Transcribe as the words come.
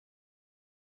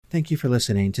Thank you for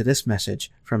listening to this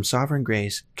message from Sovereign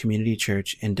Grace Community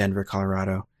Church in Denver,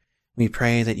 Colorado. We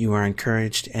pray that you are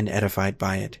encouraged and edified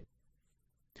by it.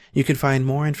 You can find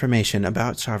more information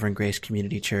about Sovereign Grace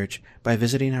Community Church by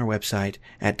visiting our website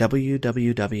at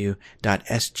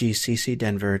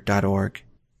www.sgccdenver.org.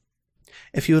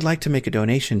 If you would like to make a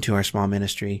donation to our small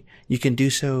ministry, you can do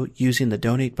so using the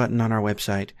donate button on our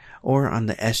website or on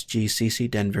the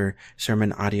SGCC Denver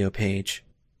sermon audio page.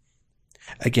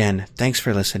 Again, thanks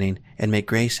for listening, and may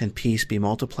grace and peace be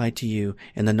multiplied to you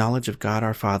in the knowledge of God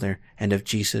our Father and of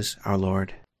Jesus our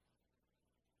Lord.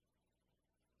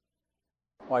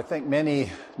 Well, I think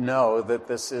many know that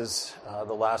this is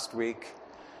the last week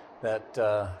that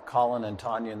Colin and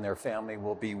Tanya and their family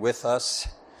will be with us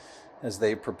as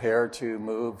they prepare to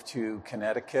move to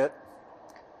Connecticut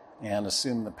and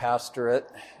assume the pastorate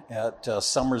at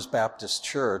Summers Baptist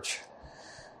Church.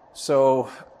 So,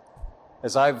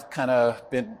 as I've kind of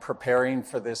been preparing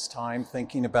for this time,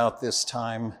 thinking about this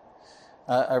time,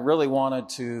 I really wanted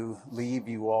to leave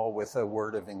you all with a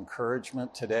word of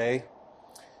encouragement today,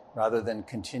 rather than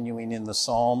continuing in the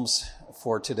Psalms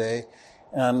for today.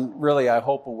 And really, I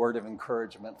hope a word of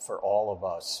encouragement for all of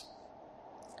us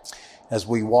as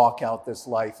we walk out this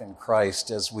life in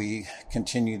Christ, as we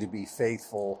continue to be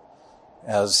faithful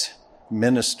as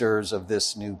ministers of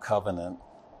this new covenant.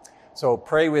 So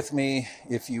pray with me,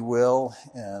 if you will,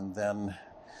 and then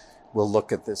we'll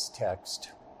look at this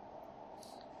text.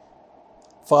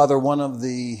 Father, one of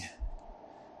the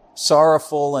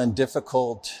sorrowful and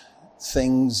difficult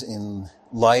things in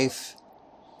life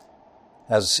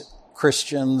as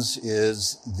Christians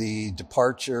is the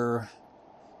departure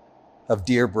of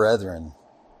dear brethren.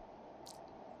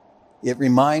 It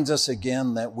reminds us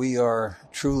again that we are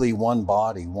truly one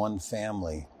body, one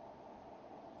family.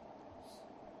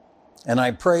 And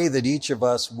I pray that each of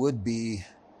us would be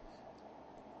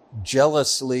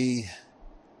jealously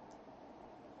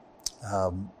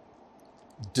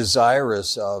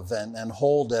desirous of and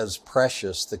hold as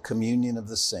precious the communion of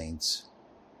the saints.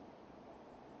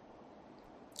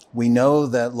 We know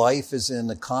that life is in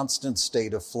a constant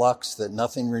state of flux, that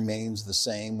nothing remains the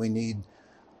same. We need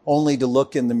only to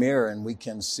look in the mirror and we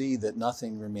can see that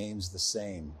nothing remains the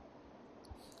same.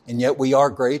 And yet we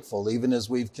are grateful, even as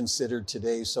we've considered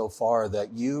today so far,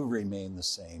 that you remain the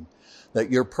same, that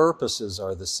your purposes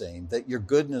are the same, that your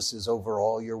goodness is over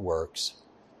all your works,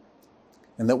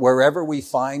 and that wherever we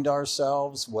find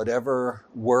ourselves, whatever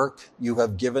work you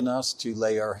have given us to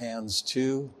lay our hands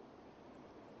to,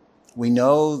 we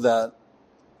know that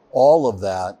all of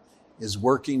that is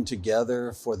working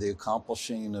together for the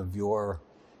accomplishing of your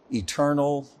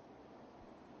eternal,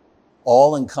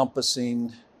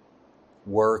 all-encompassing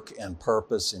work and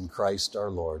purpose in Christ our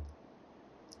Lord.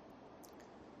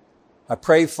 I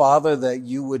pray, Father, that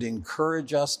you would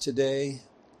encourage us today,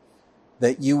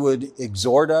 that you would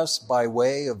exhort us by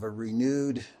way of a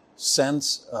renewed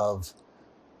sense of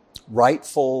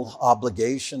rightful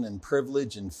obligation and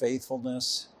privilege and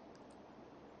faithfulness,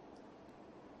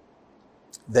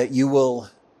 that you will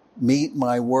meet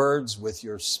my words with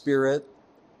your Spirit,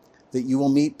 that you will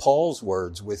meet Paul's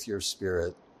words with your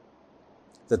Spirit,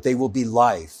 that they will be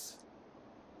life,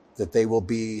 that they will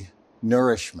be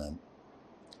nourishment,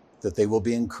 that they will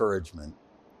be encouragement.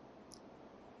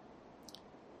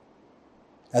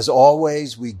 As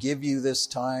always, we give you this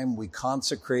time, we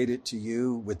consecrate it to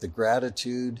you with the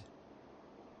gratitude,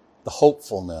 the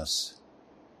hopefulness,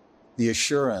 the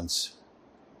assurance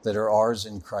that are ours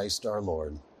in Christ our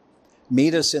Lord.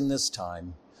 Meet us in this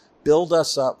time. Build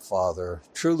us up, Father.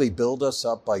 Truly build us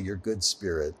up by your good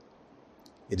Spirit.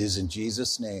 It is in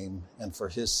Jesus' name and for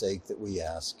his sake that we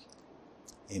ask.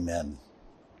 Amen.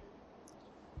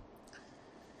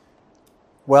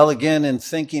 Well, again, in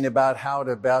thinking about how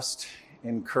to best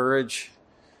encourage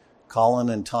Colin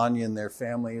and Tanya and their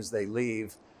family as they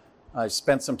leave, I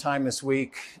spent some time this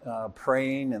week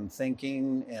praying and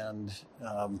thinking, and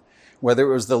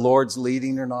whether it was the Lord's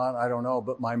leading or not, I don't know,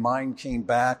 but my mind came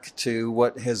back to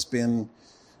what has been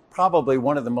probably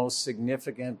one of the most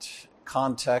significant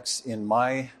contexts in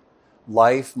my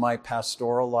life, my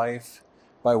pastoral life,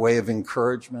 by way of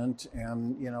encouragement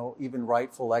and, even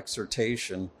rightful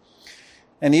exhortation.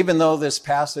 And even though this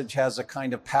passage has a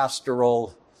kind of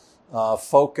pastoral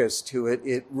focus to it,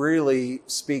 it really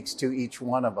speaks to each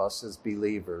one of us as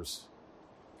believers,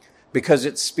 because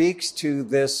it speaks to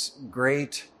this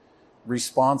great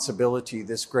responsibility,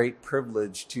 this great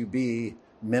privilege to be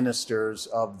ministers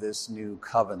of this new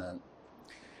covenant.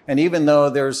 And even though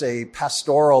there's a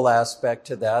pastoral aspect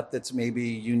to that that's maybe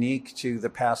unique to the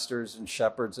pastors and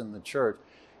shepherds in the church,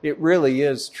 it really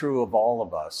is true of all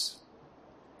of us.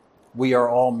 We are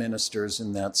all ministers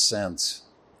in that sense.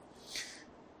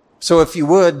 So if you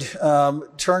would,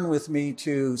 turn with me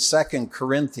to 2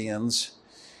 Corinthians,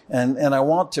 and I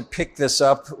want to pick this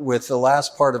up with the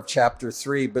last part of chapter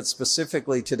 3, but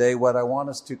specifically today what I want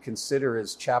us to consider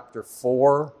is chapter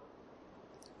 4.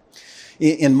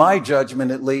 In my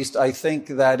judgment, at least, I think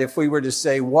that if we were to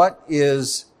say what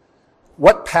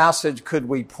passage could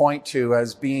we point to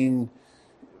as being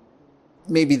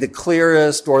maybe the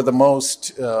clearest or the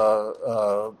most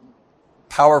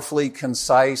powerfully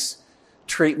concise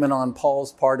treatment on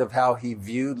Paul's part of how he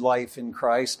viewed life in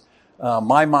Christ,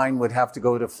 my mind would have to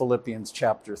go to Philippians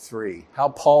chapter 3, how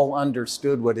Paul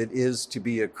understood what it is to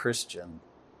be a Christian.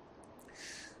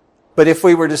 But if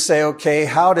we were to say, okay,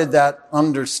 how did that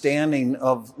understanding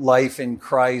of life in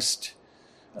Christ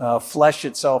flesh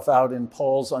itself out in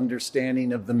Paul's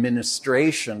understanding of the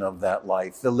ministration of that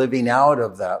life, the living out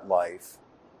of that life?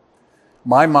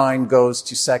 My mind goes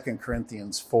to 2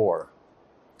 Corinthians 4.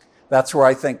 That's where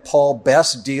I think Paul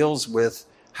best deals with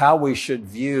how we should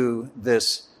view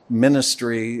this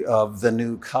ministry of the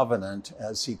new covenant,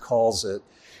 as he calls it.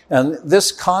 And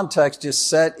this context is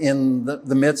set in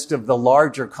the midst of the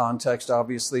larger context,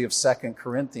 obviously, of 2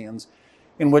 Corinthians,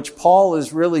 in which Paul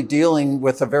is really dealing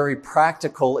with a very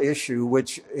practical issue,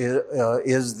 which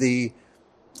is the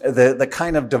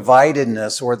kind of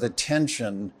dividedness or the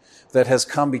tension that has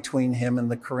come between him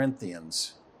and the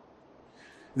Corinthians.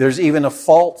 There's even a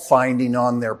fault finding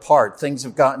on their part. Things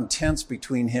have gotten tense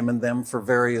between him and them for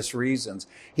various reasons.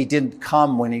 He didn't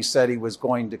come when he said he was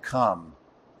going to come.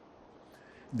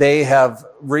 They have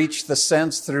reached the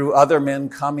sense through other men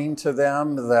coming to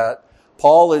them that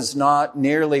Paul is not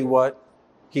nearly what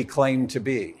he claimed to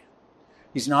be.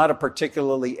 He's not a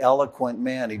particularly eloquent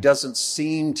man. He doesn't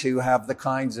seem to have the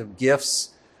kinds of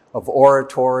gifts of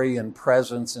oratory and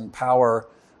presence and power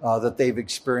that they've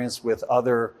experienced with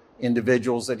other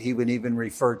individuals that he would even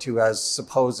refer to as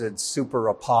supposed super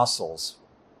apostles.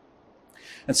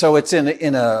 And so it's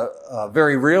in a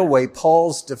very real way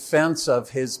Paul's defense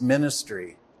of his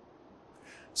ministry,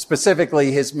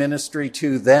 specifically his ministry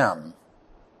to them,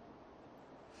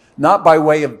 not by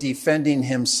way of defending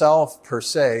himself per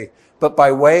se, but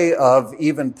by way of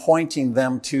even pointing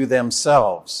them to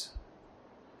themselves,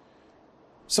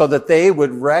 so that they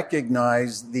would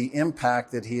recognize the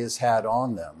impact that he has had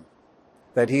on them,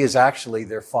 that he is actually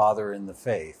their father in the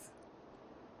faith.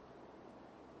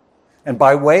 And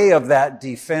by way of that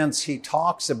defense, he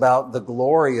talks about the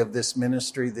glory of this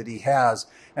ministry that he has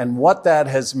and what that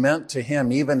has meant to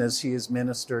him, even as he has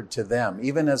ministered to them,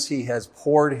 even as he has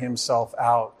poured himself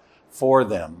out for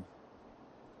them.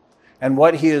 And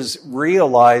what he has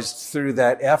realized through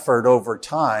that effort over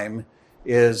time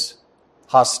is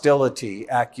hostility,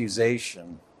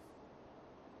 accusation,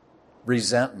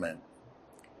 resentment,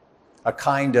 a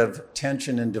kind of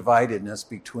tension and dividedness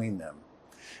between them.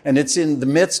 And it's in the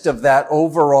midst of that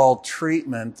overall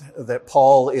treatment that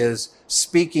Paul is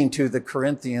speaking to the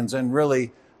Corinthians and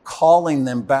really calling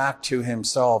them back to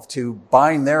himself, to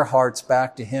bind their hearts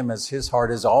back to him as his heart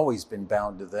has always been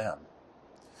bound to them,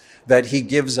 that he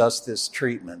gives us this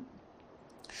treatment.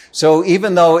 So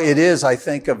even though it is, I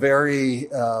think, a very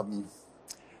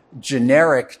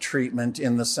generic treatment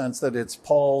in the sense that it's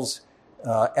Paul's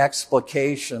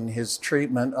explication, his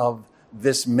treatment of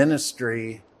this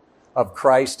ministry of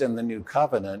Christ and the new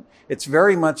covenant, it's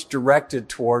very much directed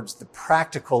towards the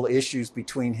practical issues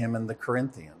between him and the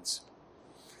Corinthians.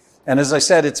 And as I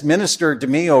said, it's ministered to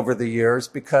me over the years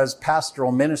because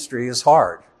pastoral ministry is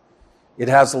hard. It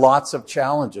has lots of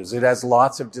challenges. It has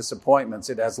lots of disappointments.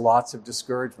 It has lots of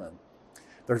discouragement.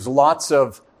 There's lots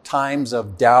of times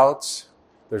of doubts.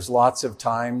 There's lots of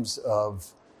times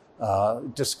of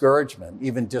discouragement,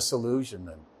 even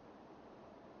disillusionment.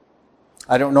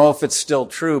 I don't know if it's still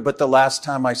true, but the last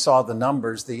time I saw the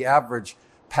numbers, the average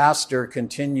pastor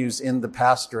continues in the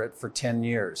pastorate for 10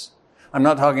 years. I'm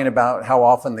not talking about how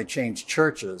often they change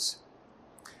churches,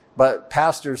 but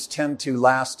pastors tend to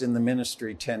last in the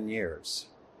ministry 10 years.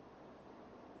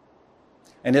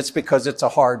 And it's because it's a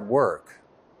hard work.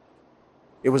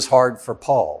 It was hard for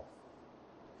Paul.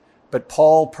 But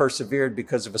Paul persevered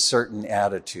because of a certain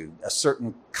attitude, a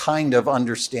certain kind of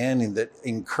understanding that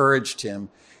encouraged him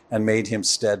and made him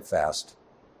steadfast.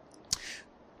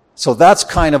 So that's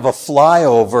kind of a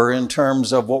flyover in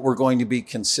terms of what we're going to be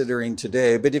considering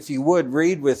today. But if you would,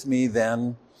 read with me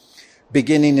then,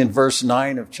 beginning in verse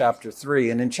 9 of chapter 3.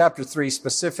 And in chapter 3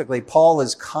 specifically, Paul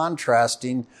is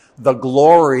contrasting the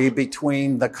glory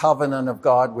between the covenant of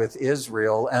God with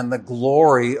Israel and the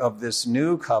glory of this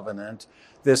new covenant,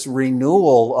 this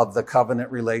renewal of the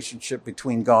covenant relationship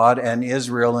between God and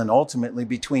Israel and ultimately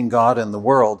between God and the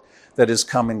world that has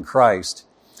come in Christ.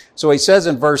 So he says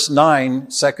in verse 9,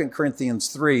 2 Corinthians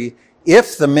 3,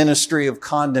 if the ministry of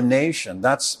condemnation,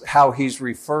 that's how he's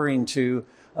referring to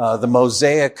the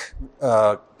Mosaic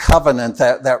covenant,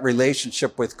 that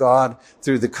relationship with God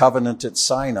through the covenant at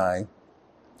Sinai.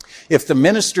 If the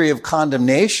ministry of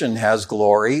condemnation has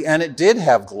glory, and it did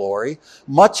have glory,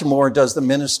 much more does the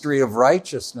ministry of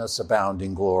righteousness abound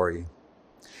in glory.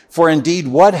 For indeed,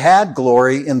 what had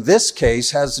glory in this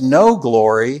case has no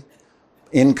glory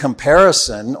in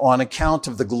comparison on account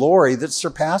of the glory that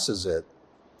surpasses it.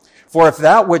 For if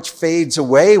that which fades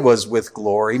away was with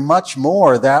glory, much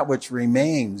more that which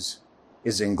remains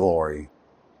is in glory.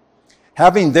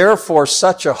 Having therefore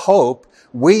such a hope,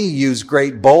 we use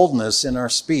great boldness in our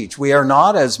speech. We are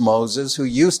not as Moses, who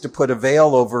used to put a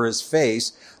veil over his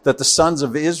face, that the sons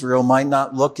of Israel might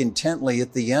not look intently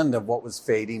at the end of what was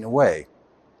fading away.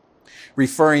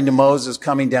 Referring to Moses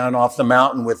coming down off the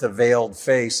mountain with a veiled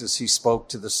face as he spoke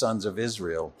to the sons of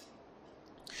Israel.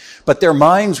 But their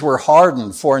minds were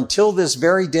hardened, for until this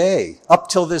very day, up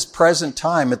till this present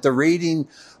time, at the reading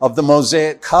of the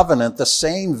Mosaic covenant, the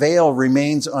same veil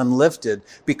remains unlifted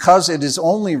because it is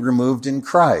only removed in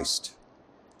Christ.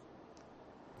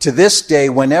 To this day,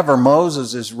 whenever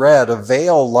Moses is read, a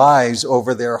veil lies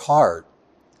over their heart,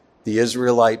 the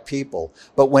Israelite people.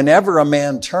 But whenever a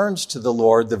man turns to the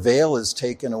Lord, the veil is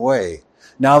taken away.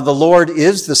 Now the Lord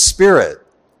is the Spirit,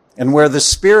 and where the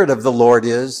Spirit of the Lord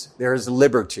is, there is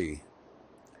liberty.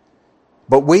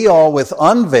 But we all with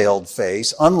unveiled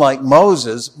face, unlike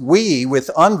Moses, we with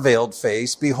unveiled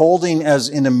face, beholding as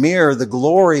in a mirror the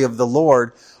glory of the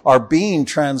Lord, are being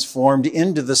transformed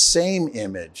into the same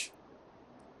image,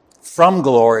 from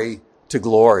glory to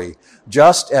glory,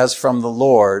 just as from the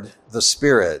Lord, the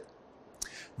Spirit.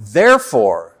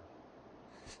 Therefore,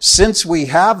 since we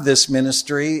have this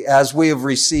ministry, as we have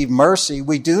received mercy,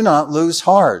 we do not lose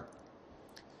heart.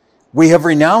 We have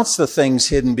renounced the things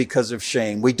hidden because of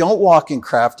shame. We don't walk in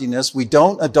craftiness. We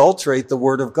don't adulterate the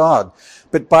word of God.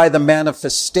 But by the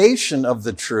manifestation of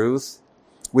the truth,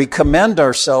 we commend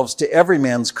ourselves to every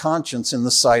man's conscience in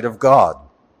the sight of God.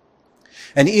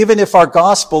 And even if our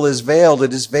gospel is veiled,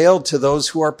 it is veiled to those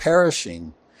who are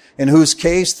perishing, in whose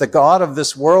case the God of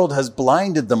this world has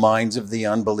blinded the minds of the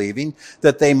unbelieving,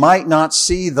 that they might not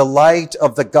see the light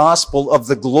of the gospel of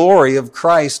the glory of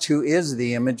Christ, who is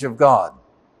the image of God.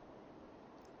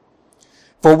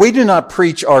 For we do not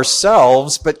preach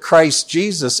ourselves, but Christ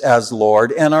Jesus as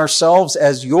Lord, and ourselves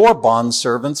as your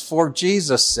bondservants for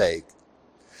Jesus' sake.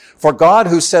 For God,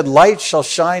 who said, light shall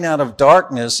shine out of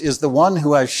darkness, is the one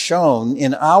who has shown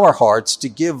in our hearts to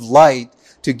give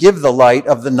the light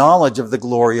of the knowledge of the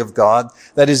glory of God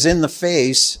that is in the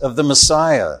face of the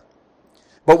Messiah.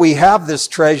 But we have this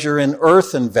treasure in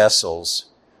earthen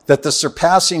vessels, that the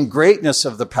surpassing greatness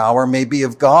of the power may be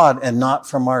of God and not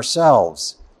from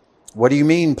ourselves. What do you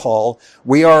mean, Paul?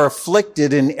 We are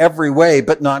afflicted in every way,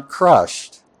 but not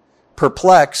crushed,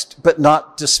 perplexed, but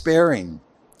not despairing,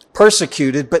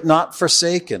 persecuted, but not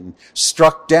forsaken,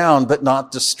 struck down, but not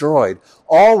destroyed,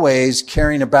 always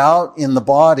carrying about in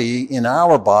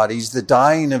our bodies, the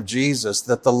dying of Jesus,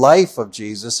 that the life of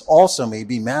Jesus also may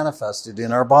be manifested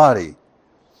in our body.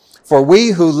 For we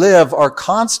who live are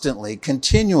constantly,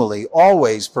 continually,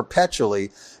 always,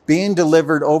 perpetually being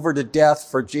delivered over to death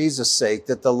for Jesus' sake,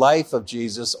 that the life of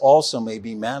Jesus also may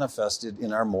be manifested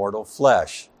in our mortal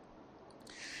flesh.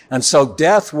 And so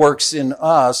death works in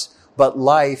us, but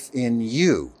life in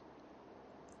you.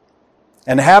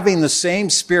 And having the same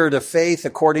spirit of faith,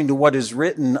 according to what is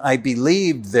written, I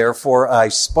believed, therefore I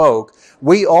spoke.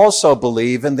 We also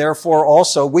believe, and therefore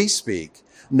also we speak,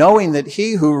 knowing that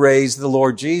he who raised the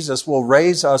Lord Jesus will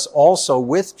raise us also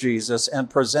with Jesus and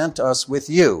present us with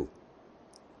you.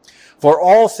 For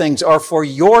all things are for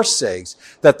your sakes,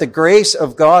 that the grace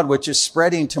of God, which is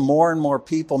spreading to more and more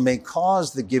people, may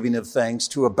cause the giving of thanks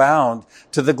to abound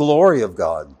to the glory of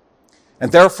God.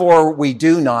 And therefore we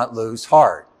do not lose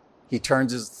heart. He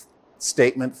turns his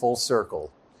statement full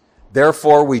circle.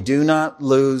 Therefore we do not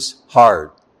lose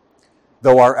heart.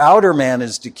 Though our outer man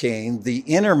is decaying, the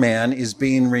inner man is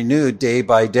being renewed day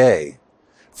by day.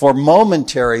 For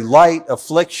momentary light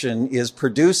affliction is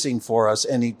producing for us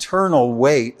an eternal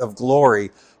weight of glory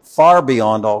far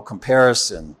beyond all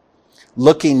comparison,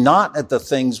 looking not at the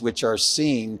things which are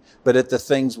seen, but at the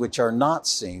things which are not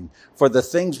seen. For the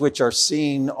things which are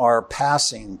seen are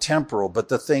passing, temporal, but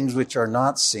the things which are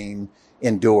not seen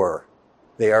endure.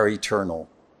 They are eternal.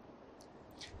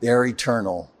 They are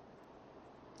eternal.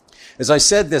 As I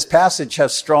said, this passage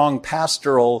has strong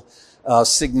pastoral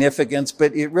significance,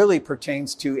 but it really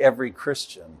pertains to every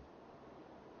Christian.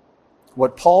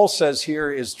 What Paul says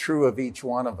here is true of each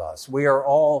one of us. We are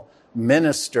all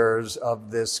ministers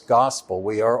of this gospel.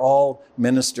 We are all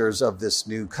ministers of this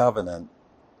new covenant.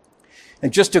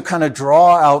 And just to kind of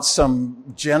draw out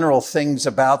some general things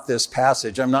about this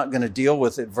passage, I'm not going to deal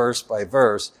with it verse by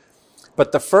verse,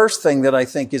 but the first thing that I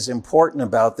think is important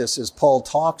about this is Paul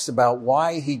talks about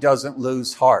why he doesn't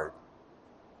lose heart.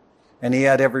 And he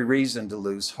had every reason to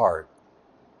lose heart.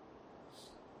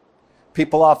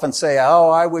 People often say, oh,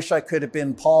 I wish I could have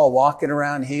been Paul, walking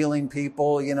around healing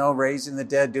people, raising the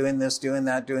dead, doing this, doing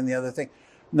that, doing the other thing.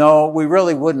 No, we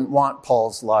really wouldn't want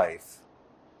Paul's life.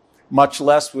 Much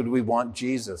less would we want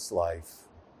Jesus' life.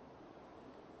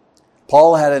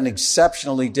 Paul had an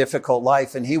exceptionally difficult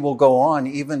life, and he will go on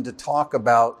even to talk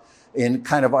about, in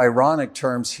kind of ironic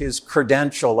terms, his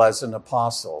credential as an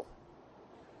apostle.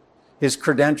 His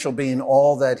credential being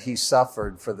all that he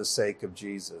suffered for the sake of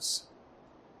Jesus.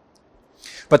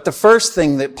 But the first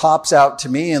thing that pops out to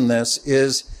me in this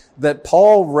is that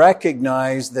Paul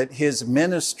recognized that his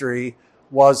ministry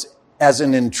was, as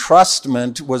an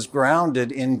entrustment, was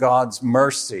grounded in God's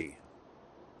mercy.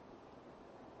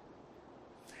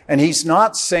 And he's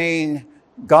not saying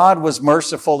God was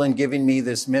merciful in giving me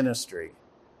this ministry.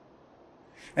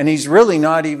 And he's really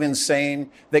not even saying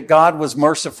that God was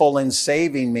merciful in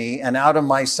saving me, and out of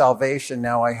my salvation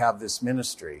now I have this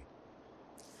ministry.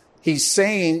 He's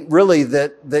saying really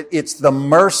that it's the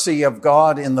mercy of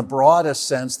God in the broadest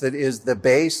sense that is the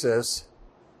basis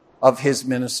of his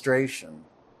ministration.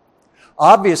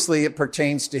 Obviously, it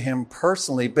pertains to him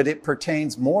personally, but it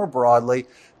pertains more broadly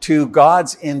to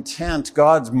God's intent,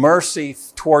 God's mercy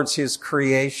towards his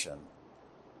creation.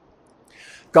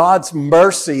 God's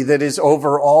mercy that is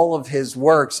over all of his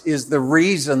works is the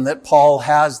reason that Paul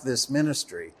has this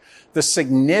ministry. The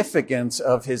significance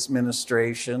of his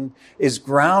ministration is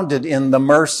grounded in the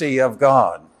mercy of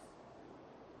God.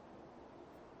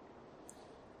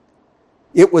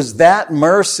 It was that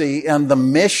mercy and the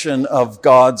mission of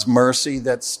God's mercy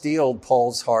that steeled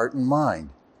Paul's heart and mind,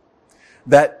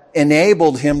 that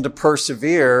enabled him to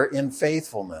persevere in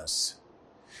faithfulness.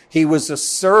 He was a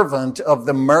servant of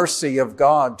the mercy of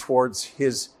God towards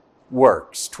his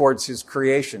works, towards his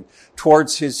creation,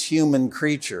 towards his human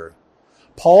creature.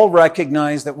 Paul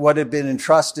recognized that what had been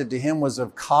entrusted to him was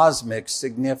of cosmic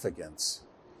significance.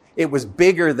 It was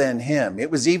bigger than him. It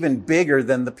was even bigger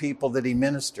than the people that he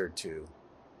ministered to.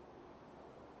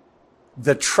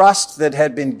 The trust that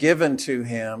had been given to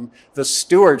him, the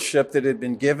stewardship that had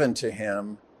been given to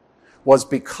him, was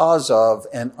because of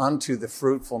and unto the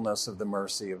fruitfulness of the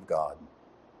mercy of God.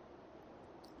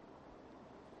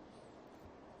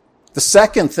 The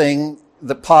second thing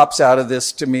that pops out of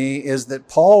this to me is that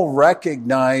Paul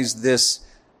recognized this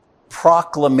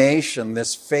proclamation,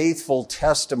 this faithful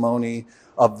testimony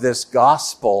of this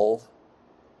gospel,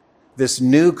 this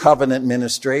new covenant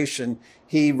ministration.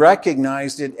 He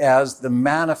recognized it as the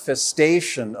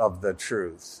manifestation of the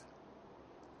truth.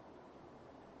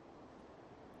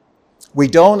 We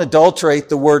don't adulterate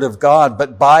the word of God,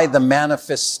 but by the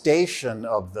manifestation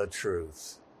of the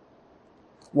truth.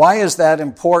 Why is that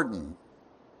important?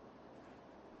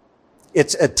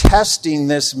 It's attesting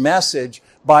this message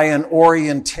by an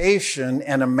orientation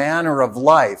and a manner of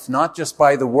life, not just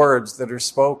by the words that are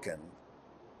spoken.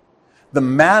 The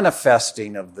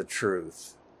manifesting of the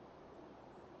truth.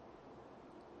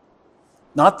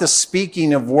 Not the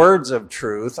speaking of words of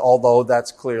truth, although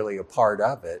that's clearly a part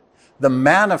of it. The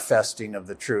manifesting of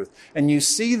the truth. And you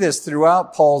see this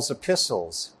throughout Paul's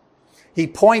epistles. He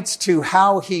points to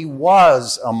how he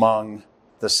was among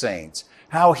the saints,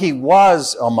 how he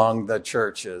was among the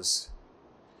churches,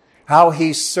 how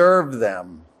he served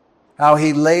them, how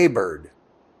he labored,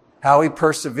 how he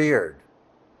persevered.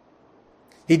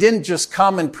 He didn't just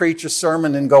come and preach a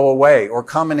sermon and go away, or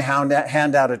come and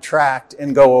hand out a tract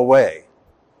and go away.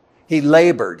 He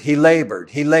labored, he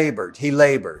labored, he labored, he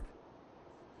labored.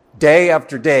 Day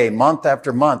after day, month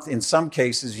after month, in some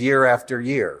cases, year after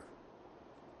year.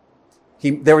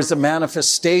 There was a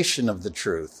manifestation of the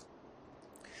truth.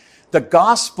 The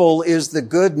gospel is the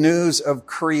good news of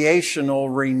creational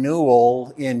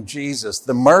renewal in Jesus,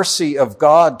 the mercy of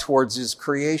God towards his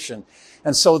creation.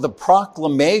 And so the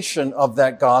proclamation of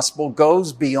that gospel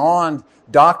goes beyond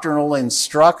doctrinal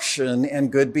instruction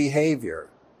and good behavior.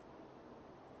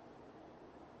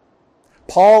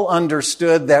 Paul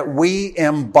understood that we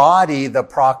embody the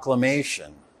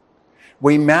proclamation.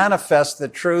 We manifest the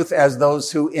truth as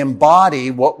those who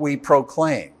embody what we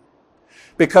proclaim.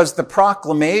 Because the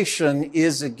proclamation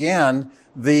is, again,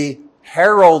 the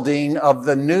heralding of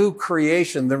the new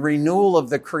creation, the renewal of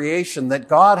the creation that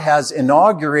God has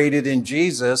inaugurated in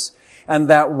Jesus, and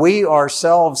that we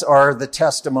ourselves are the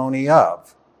testimony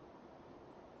of.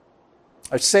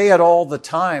 I say it all the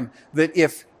time that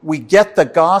if we get the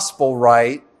gospel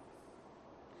right,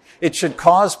 it should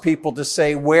cause people to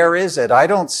say, where is it? I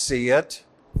don't see it.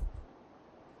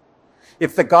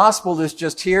 If the gospel is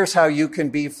just, here's how you can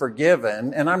be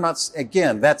forgiven, and I'm not,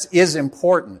 again, that is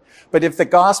important. But if the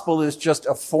gospel is just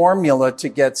a formula to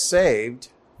get saved,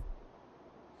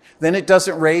 then it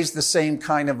doesn't raise the same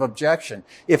kind of objection.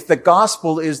 If the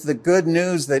gospel is the good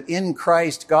news that in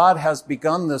Christ God has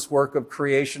begun this work of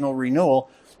creational renewal,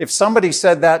 if somebody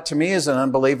said that to me as an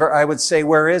unbeliever, I would say,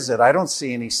 where is it? I don't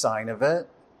see any sign of it.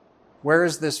 Where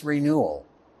is this renewal?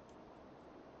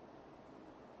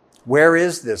 Where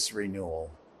is this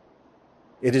renewal?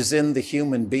 It is in the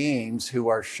human beings who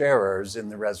are sharers in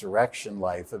the resurrection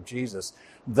life of Jesus.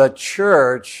 The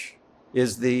church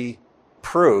is the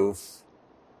proof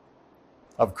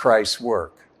of Christ's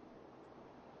work.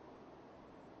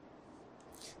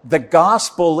 The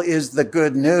gospel is the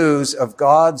good news of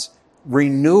God's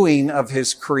renewing of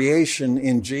his creation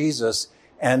in Jesus,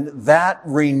 and that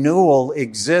renewal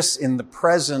exists in the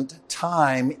present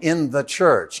time in the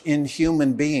church, in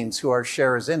human beings who are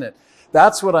sharers in it.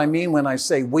 That's what I mean when I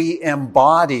say we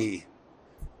embody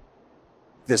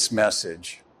this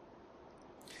message.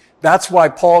 That's why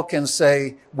Paul can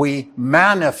say we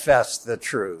manifest the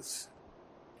truth.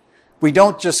 We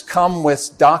don't just come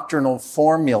with doctrinal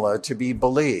formula to be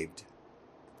believed.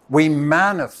 We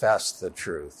manifest the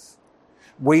truth.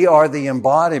 We are the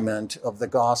embodiment of the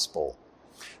gospel.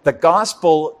 The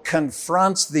gospel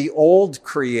confronts the old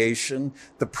creation,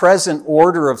 the present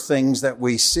order of things that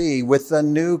we see, with the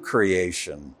new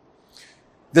creation.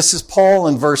 This is Paul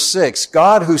in verse 6.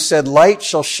 God who said, light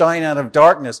shall shine out of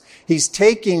darkness. He's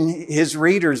taking his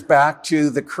readers back to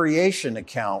the creation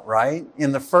account, right?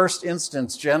 In the first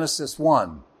instance, Genesis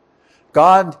 1.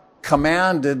 God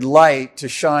commanded light to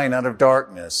shine out of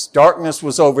darkness. Darkness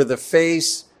was over the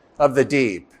face of the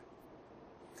deep.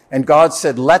 And God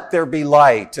said, let there be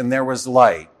light, and there was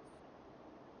light.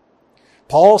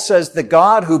 Paul says the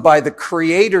God who by the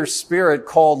Creator's Spirit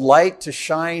called light to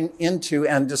shine into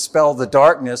and dispel the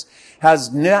darkness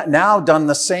has now done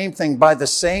the same thing by the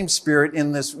same Spirit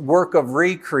in this work of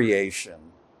recreation.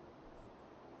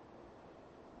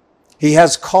 He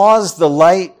has caused the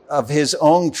light of his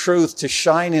own truth to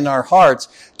shine in our hearts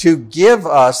to give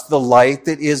us the light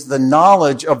that is the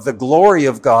knowledge of the glory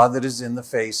of God that is in the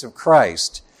face of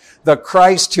Christ. The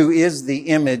Christ who is the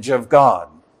image of God.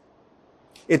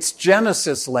 It's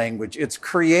Genesis language. It's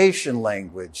creation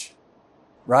language,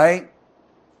 right?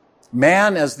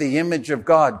 Man as the image of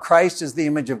God. Christ is the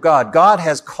image of God. God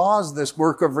has caused this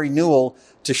work of renewal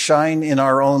to shine in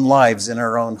our own lives, in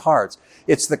our own hearts.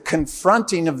 It's the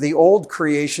confronting of the old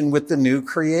creation with the new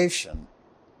creation.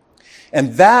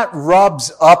 And that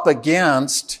rubs up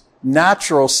against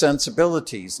natural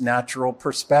sensibilities, natural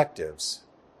perspectives.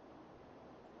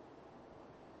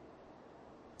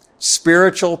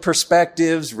 Spiritual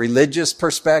perspectives, religious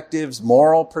perspectives,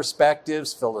 moral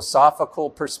perspectives, philosophical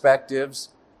perspectives.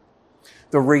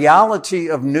 The reality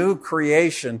of new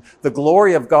creation, the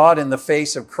glory of God in the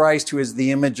face of Christ, who is the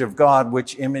image of God,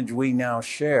 which image we now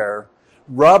share,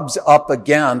 rubs up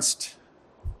against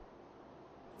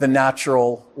the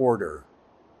natural order.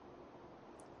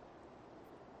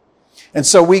 And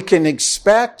so we can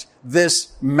expect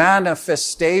this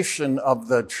manifestation of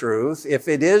the truth. If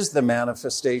it is the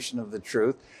manifestation of the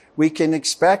truth, we can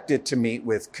expect it to meet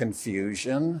with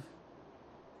confusion,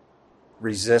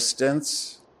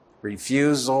 resistance,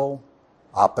 refusal,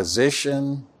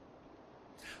 opposition,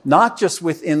 not just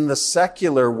within the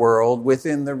secular world,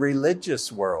 within the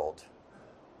religious world,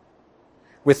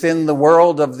 within the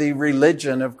world of the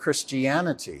religion of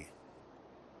Christianity.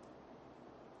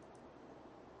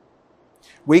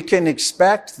 We can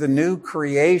expect the new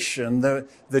creation,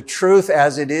 the truth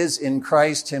as it is in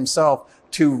Christ himself,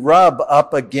 to rub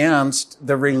up against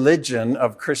the religion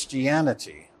of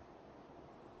Christianity.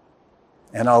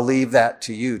 And I'll leave that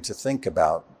to you to think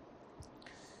about.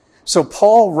 So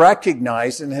Paul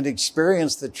recognized and had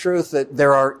experienced the truth that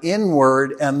there are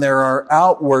inward and there are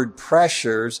outward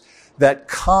pressures that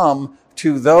come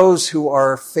to those who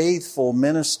are faithful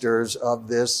ministers of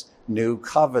this new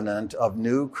covenant of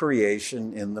new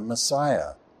creation in the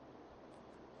Messiah.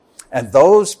 And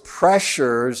those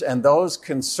pressures and those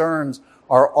concerns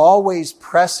are always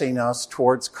pressing us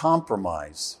towards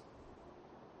compromise.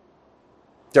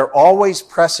 They're always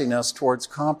pressing us towards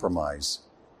compromise.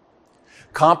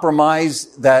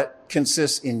 Compromise that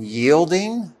consists in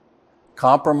yielding,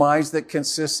 compromise that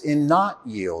consists in not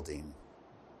yielding.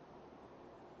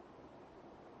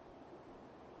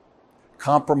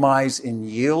 compromise in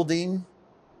yielding.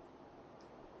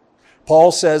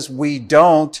 Paul says we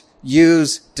don't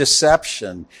use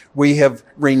deception. We have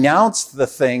renounced the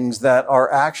things that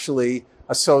are actually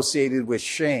associated with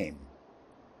shame.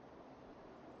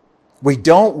 We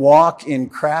don't walk in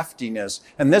craftiness.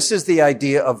 And this is the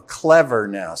idea of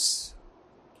cleverness.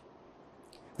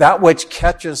 That which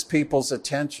catches people's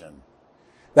attention.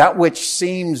 That which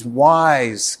seems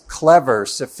wise, clever,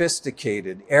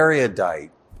 sophisticated,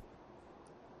 erudite.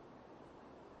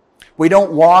 We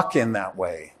don't walk in that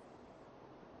way.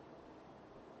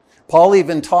 Paul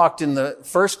even talked in the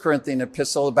 1 Corinthian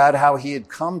epistle about how he had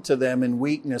come to them in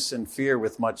weakness and fear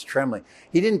with much trembling.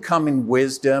 He didn't come in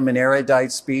wisdom and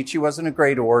erudite speech. He wasn't a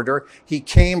great orator. He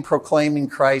came proclaiming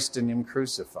Christ and him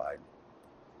crucified.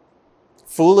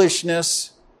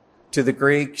 Foolishness to the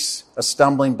Greeks, a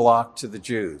stumbling block to the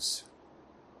Jews,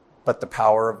 but the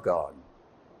power of God.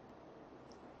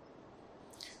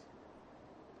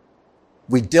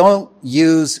 We don't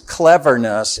use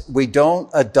cleverness. We don't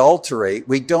adulterate.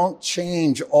 We don't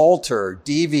change, alter,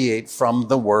 deviate from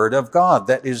the Word of God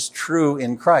that is true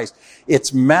in Christ.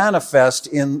 It's manifest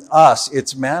in us.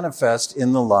 It's manifest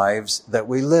in the lives that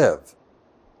we live.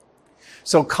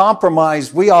 So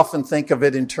compromise, we often think of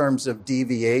it in terms of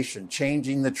deviation,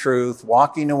 changing the truth,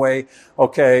 walking away.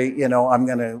 Okay, I'm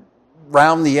going to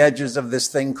round the edges of this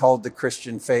thing called the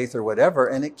Christian faith or whatever,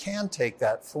 and it can take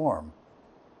that form.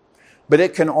 But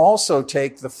it can also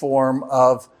take the form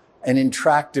of an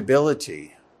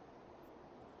intractability.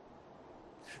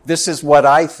 This is what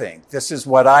I think. This is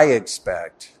what I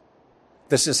expect.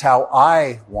 This is how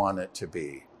I want it to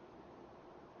be.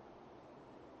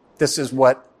 This is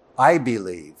what I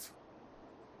believe.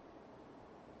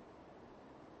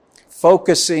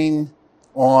 Focusing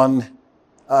on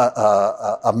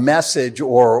a message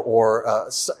or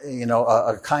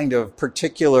a kind of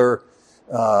particular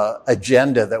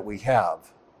agenda that we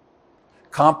have.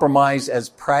 Compromise as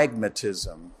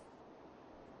pragmatism.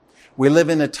 We live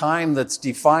in a time that's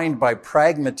defined by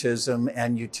pragmatism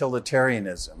and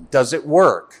utilitarianism. Does it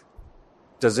work?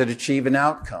 Does it achieve an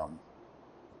outcome?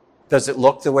 Does it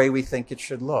look the way we think it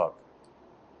should look?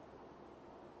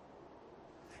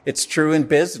 It's true in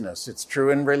business. It's true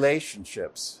in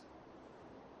relationships.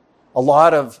 A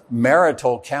lot of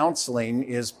marital counseling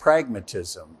is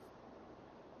pragmatism.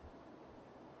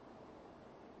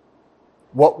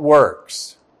 What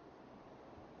works?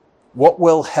 What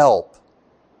will help?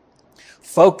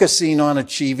 Focusing on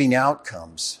achieving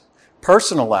outcomes,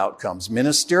 personal outcomes,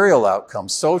 ministerial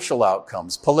outcomes, social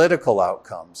outcomes, political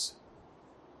outcomes.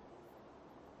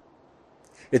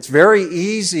 It's very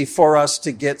easy for us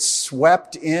to get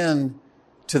swept in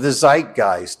to the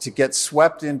zeitgeist, to get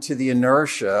swept into the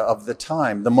inertia of the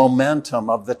time, the momentum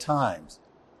of the times.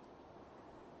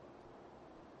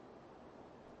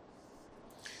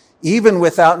 Even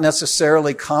without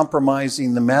necessarily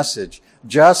compromising the message,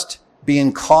 just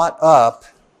being caught up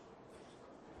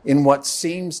in what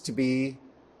seems to be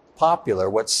popular,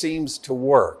 what seems to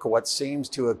work, what seems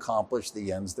to accomplish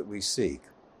the ends that we seek.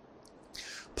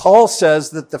 Paul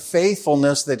says that the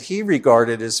faithfulness that he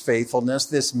regarded as faithfulness,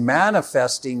 this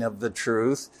manifesting of the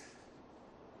truth,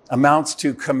 amounts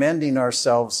to commending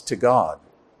ourselves to God.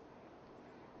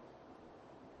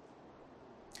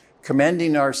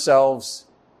 Commending ourselves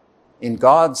in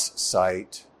God's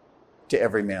sight to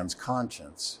every man's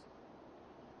conscience.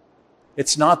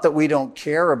 It's not that we don't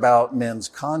care about men's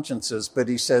consciences, but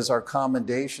he says our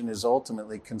commendation is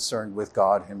ultimately concerned with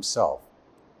God himself.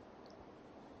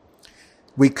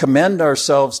 We commend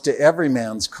ourselves to every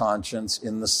man's conscience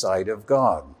in the sight of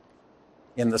God.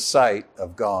 In the sight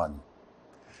of God.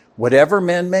 Whatever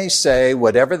men may say,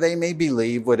 whatever they may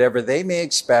believe, whatever they may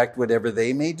expect, whatever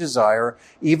they may desire,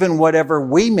 even whatever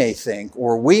we may think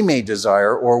or we may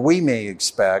desire or we may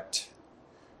expect,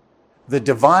 the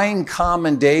divine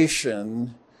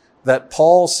commendation that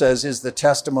Paul says is the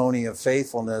testimony of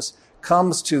faithfulness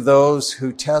comes to those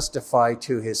who testify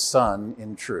to his Son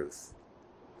in truth.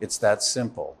 It's that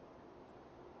simple.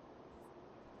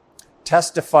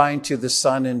 Testifying to the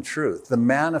Son in truth, the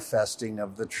manifesting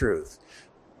of the truth.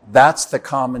 That's the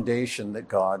commendation that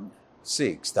God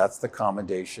seeks. That's the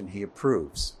commendation he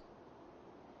approves.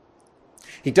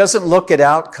 He doesn't look at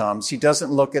outcomes. He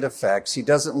doesn't look at effects. He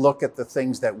doesn't look at the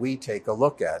things that we take a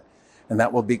look at, and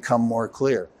that will become more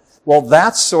clear. Well,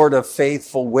 that sort of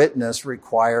faithful witness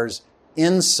requires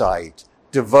insight,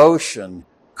 devotion,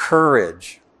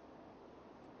 courage.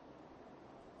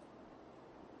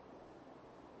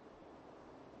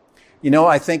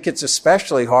 I think it's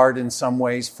especially hard in some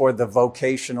ways for the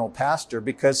vocational pastor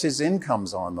because his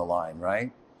income's on the line,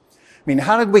 right? I mean,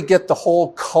 how did we get the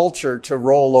whole culture to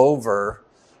roll over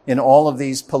in all of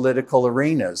these political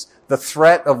arenas. The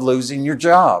threat of losing your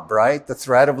job, right? The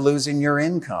threat of losing your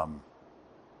income.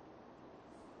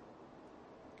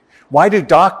 Why do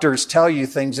doctors tell you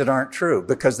things that aren't true?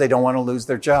 Because they don't want to lose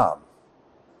their job.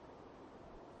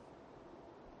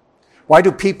 Why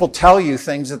do people tell you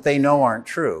things that they know aren't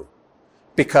true?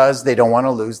 Because they don't want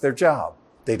to lose their job.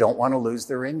 They don't want to lose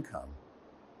their income.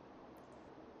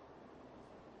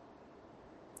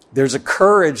 There's a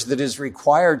courage that is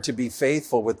required to be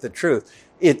faithful with the truth.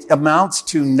 It amounts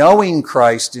to knowing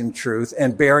Christ in truth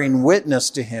and bearing witness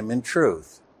to him in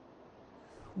truth,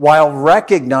 while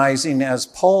recognizing, as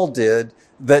Paul did,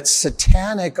 that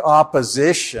satanic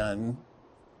opposition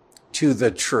to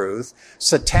the truth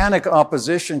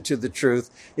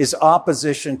is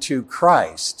opposition to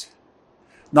Christ,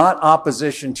 not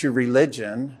opposition to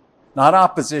religion, not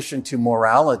opposition to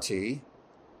morality,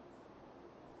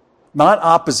 not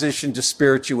opposition to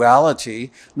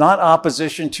spirituality, not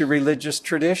opposition to religious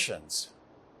traditions.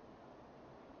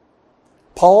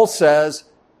 Paul says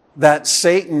that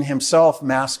Satan himself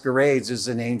masquerades as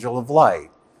an angel of light.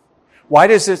 Why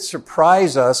does it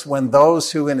surprise us when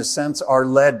those who, in a sense, are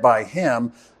led by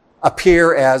him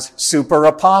appear as super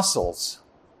apostles?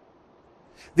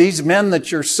 These men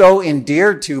that you're so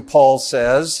endeared to, Paul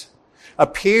says,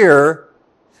 appear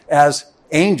as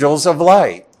angels of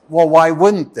light. Well, why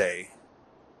wouldn't they?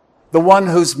 The one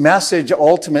whose message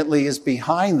ultimately is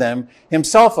behind them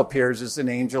himself appears as an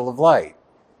angel of light.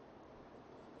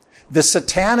 The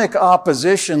satanic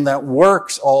opposition that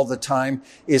works all the time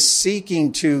is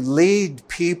seeking to lead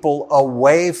people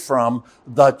away from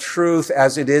the truth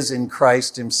as it is in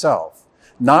Christ himself.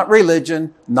 Not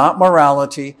religion, not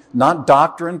morality, not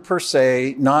doctrine per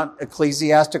se, not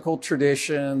ecclesiastical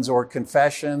traditions or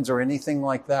confessions or anything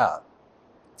like that.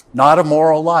 Not a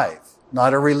moral life,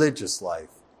 not a religious life.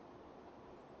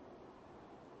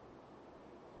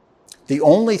 The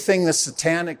only thing the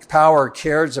satanic power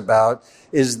cares about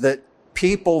is that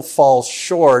people fall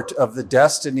short of the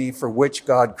destiny for which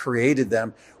God created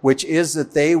them, which is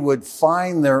that they would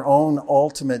find their own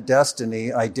ultimate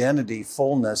destiny, identity,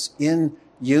 fullness in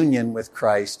union with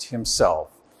Christ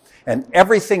himself. And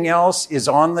everything else is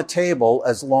on the table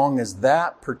as long as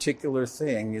that particular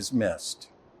thing is missed.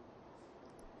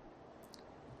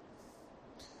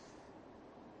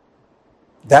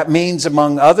 That means,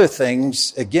 among other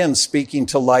things, again, speaking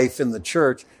to life in the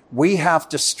church, we have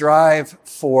to strive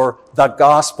for the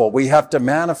gospel. We have to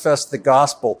manifest the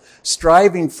gospel,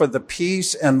 striving for the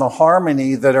peace and the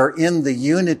harmony that are in the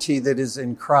unity that is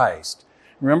in Christ.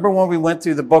 Remember when we went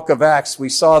through the book of Acts, we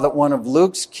saw that one of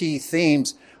Luke's key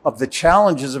themes of the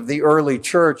challenges of the early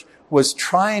church was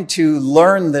trying to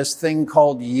learn this thing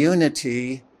called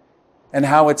unity and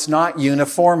how it's not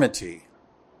uniformity.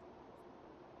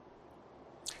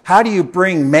 How do you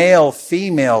bring male,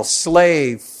 female,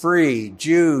 slave, free,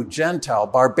 Jew, Gentile,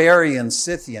 barbarian,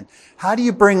 Scythian? How do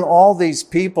you bring all these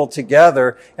people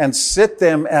together and sit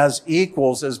them as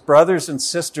equals, as brothers and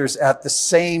sisters at the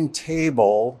same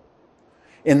table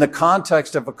in the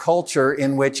context of a culture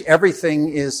in which everything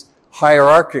is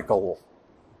hierarchical?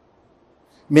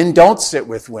 Men don't sit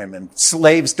with women.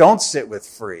 Slaves don't sit with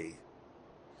free.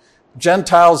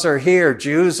 Gentiles are here.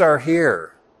 Jews are here.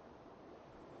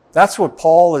 That's what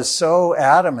Paul is so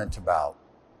adamant about.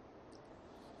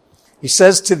 He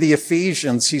says to the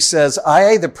Ephesians, he says,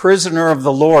 I, the prisoner of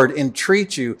the Lord,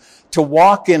 entreat you to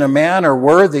walk in a manner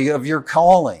worthy of your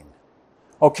calling.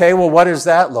 Okay, well, what does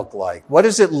that look like? What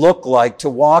does it look like to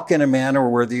walk in a manner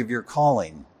worthy of your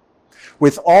calling?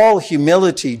 With all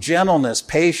humility, gentleness,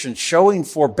 patience, showing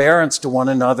forbearance to one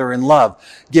another in love,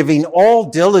 giving all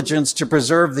diligence to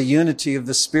preserve the unity of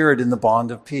the Spirit in the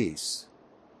bond of peace.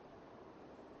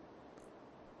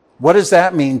 What does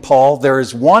that mean, Paul? There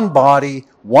is one body,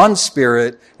 one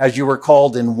Spirit, as you were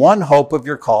called in one hope of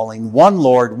your calling, one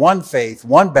Lord, one faith,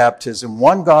 one baptism,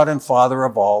 one God and Father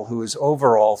of all, who is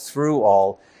over all, through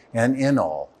all, and in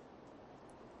all.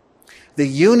 The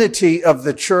unity of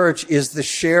the church is the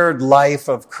shared life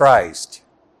of Christ.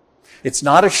 It's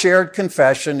not a shared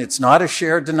confession. It's not a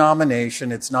shared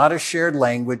denomination. It's not a shared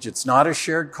language. It's not a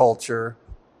shared culture.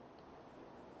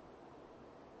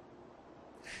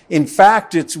 In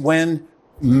fact, it's when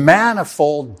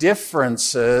manifold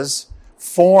differences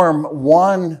form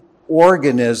one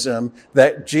organism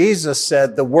that Jesus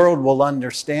said the world will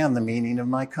understand the meaning of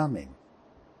my coming.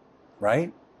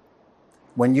 Right?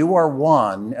 When you are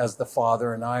one, as the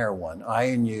Father and I are one, I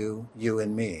and you, you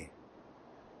and me.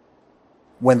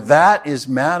 When that is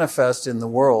manifest in the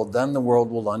world, then the world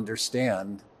will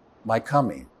understand my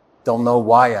coming. They'll know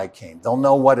why I came. They'll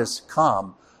know what has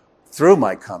come through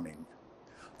my coming.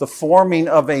 the forming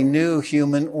of a new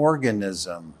human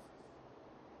organism.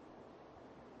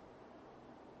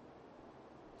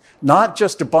 Not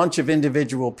just a bunch of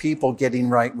individual people getting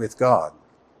right with God.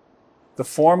 The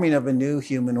forming of a new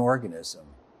human organism.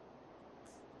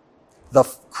 The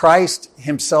Christ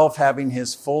himself having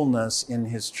his fullness in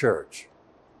his church.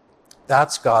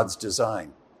 That's God's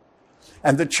design.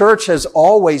 And the church has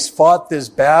always fought this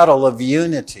battle of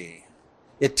unity.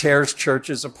 It tears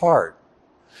churches apart.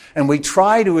 And we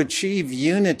try to achieve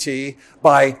unity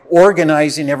by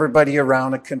organizing everybody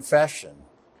around a confession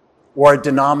or a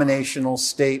denominational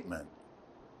statement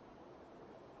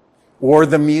or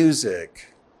the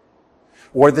music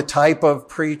or the type of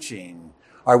preaching.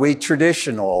 Are we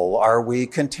traditional? Are we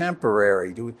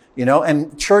contemporary?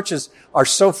 And churches are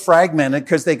so fragmented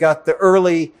because they got the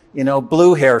early,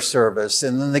 blue hair service,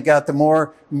 and then they got the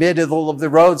more middle of the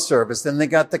road service, then they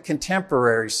got the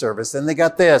contemporary service, then they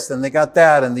got this, then they got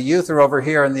that, and the youth are over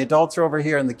here, and the adults are over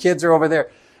here, and the kids are over there.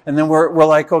 And then we're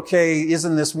like, okay,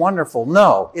 isn't this wonderful?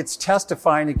 No, it's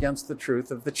testifying against the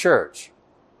truth of the church.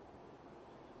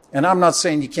 And I'm not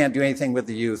saying you can't do anything with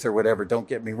the youth or whatever, don't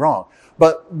get me wrong.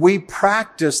 But we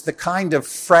practice the kind of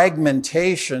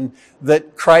fragmentation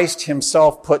that Christ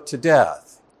himself put to death.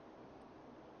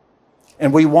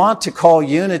 And we want to call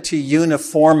unity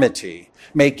uniformity.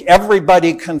 Make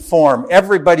everybody conform,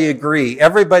 everybody agree,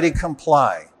 everybody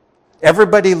comply.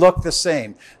 Everybody look the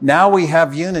same. Now we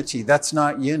have unity. That's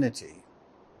not unity.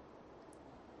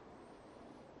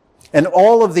 And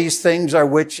all of these things are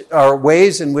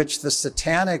ways in which the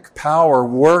satanic power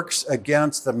works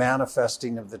against the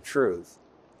manifesting of the truth.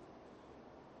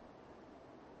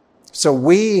 So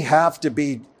we have to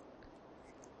be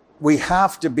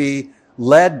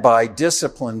led by,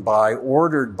 disciplined by,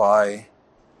 ordered by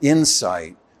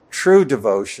insight, true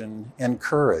devotion, and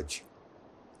courage.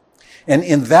 And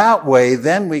in that way,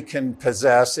 then we can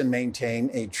possess and maintain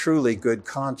a truly good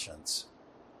conscience.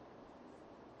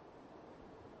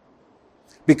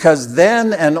 Because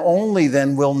then and only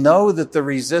then we'll know that the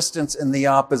resistance and the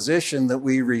opposition that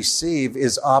we receive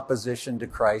is opposition to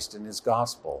Christ and his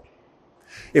gospel.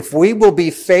 If we will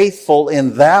be faithful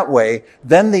in that way,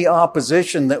 then the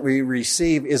opposition that we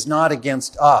receive is not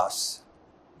against us.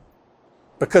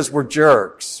 Because we're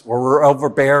jerks, or we're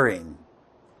overbearing,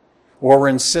 or we're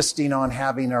insisting on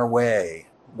having our way,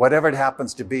 whatever it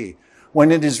happens to be.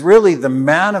 When it is really the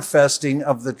manifesting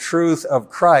of the truth of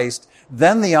Christ,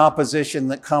 then the opposition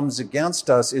that comes against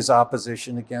us is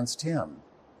opposition against him.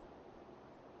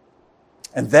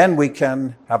 And then we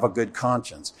can have a good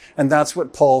conscience. And that's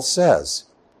what Paul says.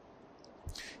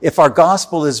 If our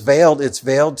gospel is veiled, it's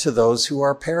veiled to those who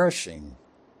are perishing.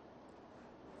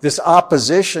 This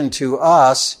opposition to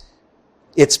us,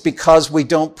 it's because we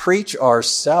don't preach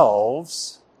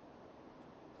ourselves.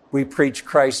 We preach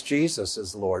Christ Jesus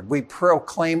as Lord. We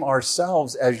proclaim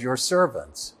ourselves as your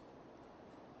servants.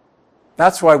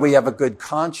 That's why we have a good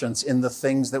conscience in the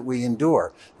things that we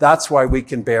endure. That's why we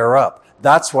can bear up.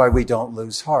 That's why we don't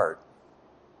lose heart.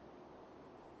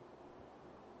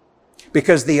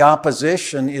 Because the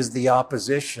opposition is the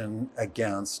opposition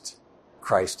against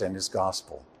Christ and his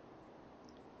gospel.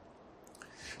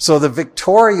 So the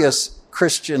victorious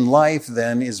Christian life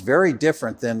then is very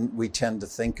different than we tend to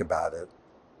think about it.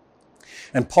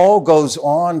 And Paul goes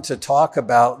on to talk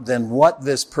about then what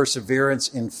this perseverance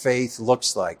in faith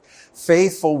looks like.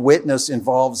 Faithful witness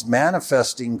involves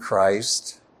manifesting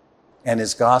Christ and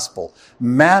his gospel.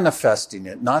 Manifesting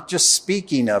it, not just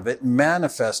speaking of it,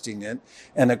 manifesting it.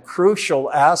 And a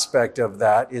crucial aspect of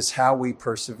that is how we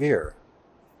persevere.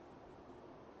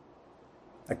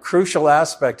 A crucial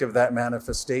aspect of that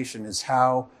manifestation is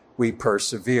how we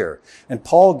persevere. And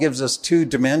Paul gives us two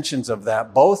dimensions of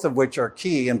that, both of which are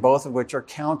key and both of which are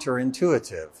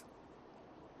counterintuitive.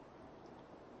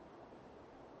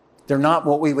 They're not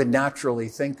what we would naturally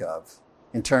think of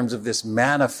in terms of this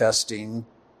manifesting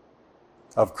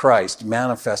of Christ,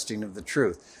 manifesting of the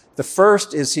truth. The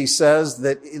first is he says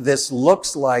that this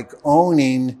looks like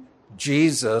owning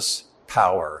Jesus'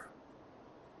 power.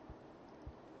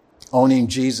 Owning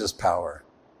Jesus' power.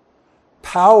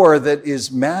 Power that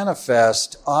is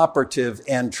manifest, operative,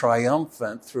 and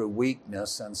triumphant through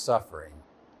weakness and suffering.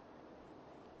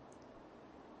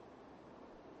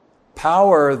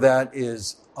 Power that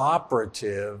is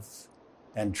operative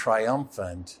and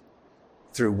triumphant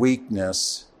through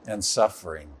weakness and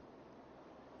suffering.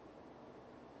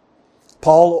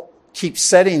 Paul keeps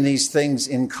setting these things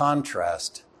in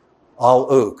contrast.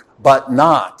 Al uk, but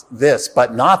not this,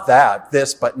 but not that,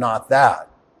 this, but not that.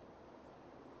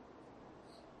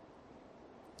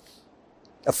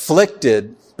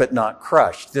 Afflicted, but not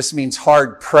crushed. This means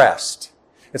hard pressed.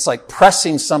 It's like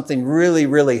pressing something really,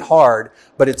 really hard,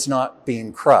 but it's not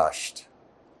being crushed.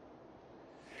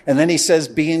 And then he says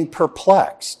being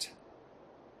perplexed.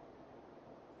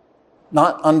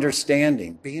 Not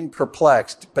understanding, being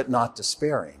perplexed, but not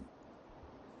despairing.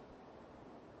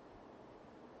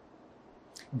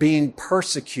 Being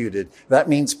persecuted, that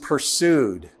means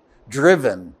pursued,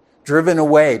 driven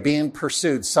away, being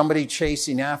pursued, somebody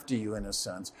chasing after you in a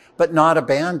sense, but not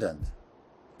abandoned.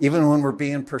 Even when we're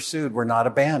being pursued, we're not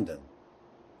abandoned.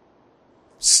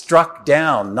 Struck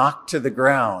down, knocked to the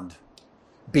ground,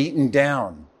 beaten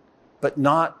down, but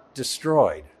not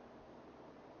destroyed.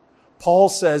 Paul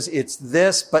says it's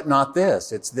this, but not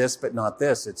this. It's this, but not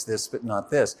this. It's this, but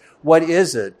not this. What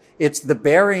is it? It's the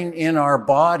bearing in our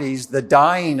bodies, the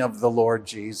dying of the Lord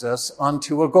Jesus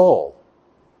unto a goal.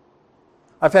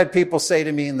 I've had people say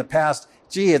to me in the past,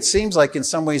 gee, it seems like in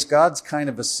some ways God's kind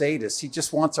of a sadist. He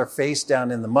just wants our face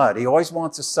down in the mud. He always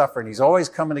wants us suffering. He's always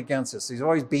coming against us. He's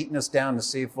always beating us down to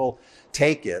see if we'll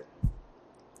take it.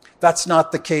 That's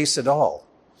not the case at all.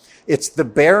 It's the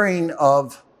bearing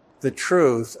of the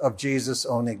truth of Jesus'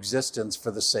 own existence for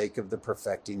the sake of the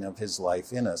perfecting of his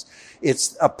life in us.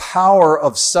 It's a power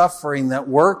of suffering that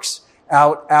works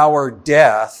out our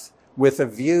death with a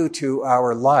view to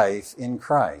our life in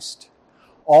Christ.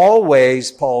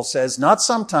 Always, Paul says, not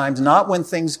sometimes, not when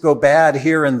things go bad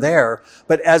here and there,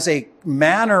 but as a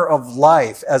manner of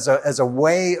life, as a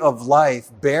way of life,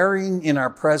 bearing in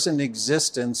our present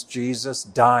existence Jesus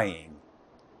dying.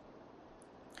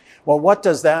 Well, what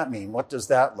does that mean? What does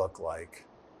that look like?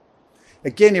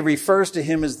 Again, he refers to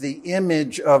him as the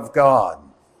image of God.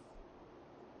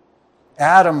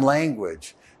 Adam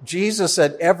language. Jesus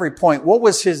at every point, what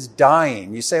was his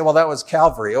dying? You say, well, that was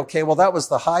Calvary. Okay, well, that was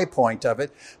the high point of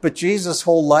it. But Jesus'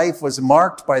 whole life was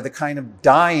marked by the kind of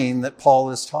dying that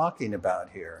Paul is talking about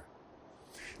here.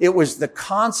 It was the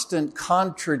constant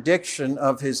contradiction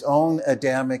of his own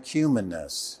Adamic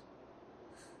humanness.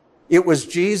 It was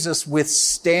Jesus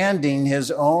withstanding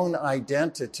his own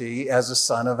identity as a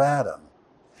son of Adam,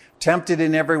 tempted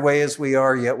in every way as we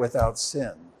are, yet without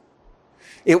sin.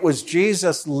 It was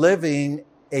Jesus living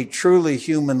a truly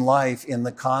human life in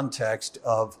the context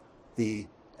of the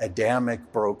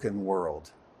Adamic broken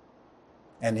world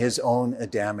and his own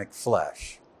Adamic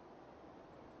flesh.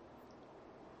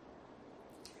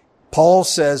 Paul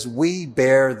says we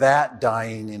bear that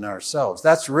dying in ourselves.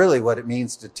 That's really what it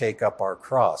means to take up our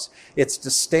cross. It's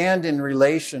to stand in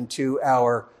relation to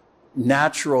our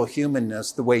natural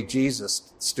humanness the way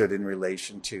Jesus stood in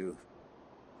relation to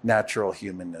natural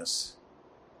humanness.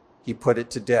 He put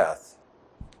it to death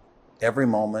every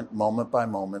moment, moment by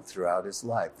moment throughout his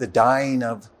life. The dying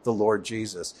of the Lord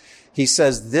Jesus. He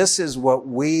says this is what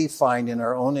we find in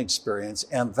our own experience,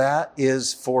 and that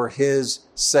is for his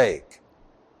sake.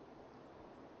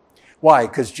 Why?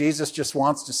 Because Jesus just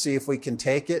wants to see if we can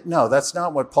take it? No, that's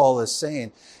not what Paul is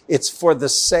saying. It's for the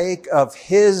sake of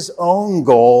his own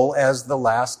goal as the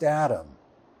last Adam.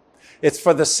 It's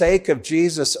for the sake of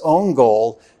Jesus' own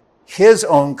goal, his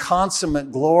own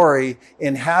consummate glory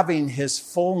in having his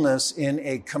fullness in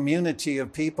a community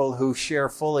of people who share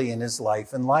fully in his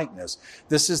life and likeness.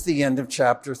 This is the end of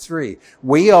chapter 3.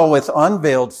 We all with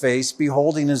unveiled face,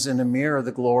 beholding as in a mirror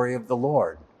the glory of the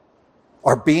Lord,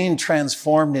 are being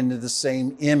transformed into the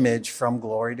same image from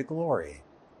glory to glory.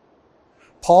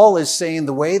 Paul is saying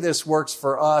the way this works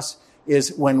for us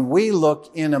is when we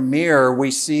look in a mirror, we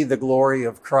see the glory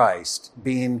of Christ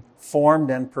being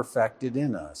formed and perfected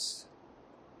in us.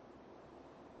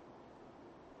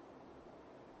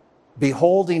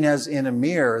 Beholding as in a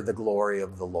mirror the glory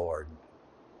of the Lord,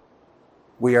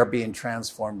 we are being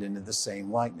transformed into the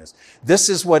same likeness. This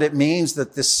is what it means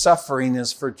that this suffering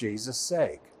is for Jesus'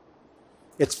 sake.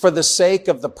 It's for the sake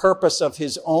of the purpose of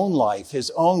his own life,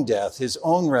 his own death, his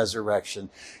own resurrection,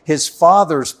 his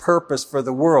Father's purpose for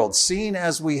the world, seen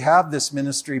as we have this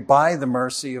ministry by the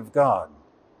mercy of God.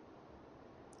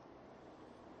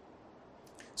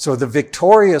 So the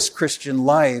victorious Christian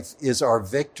life is our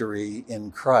victory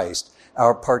in Christ,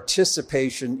 our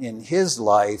participation in his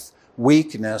life,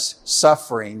 weakness,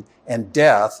 suffering, and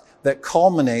death that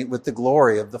culminate with the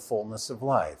glory of the fullness of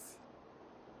life.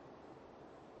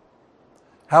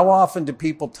 How often do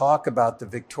people talk about the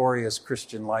victorious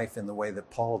Christian life in the way that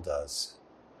Paul does?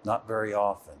 Not very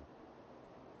often.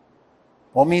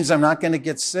 Well, it means I'm not going to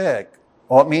get sick.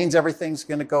 Well, it means everything's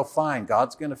going to go fine.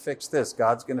 God's going to fix this.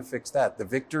 God's going to fix that. The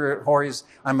victorious,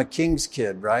 I'm a king's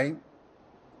kid, right?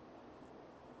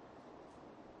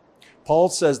 Paul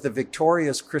says the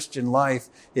victorious Christian life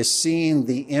is seeing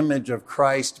the image of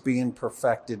Christ being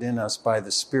perfected in us by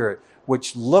the Spirit,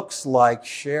 which looks like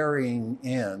sharing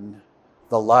in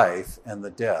the life and the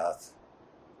death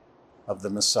of the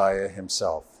Messiah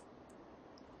himself.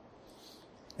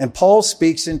 And Paul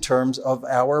speaks in terms of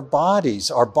our bodies.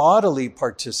 Our bodily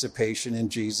participation in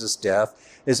Jesus'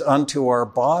 death is unto our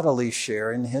bodily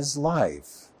share in his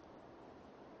life.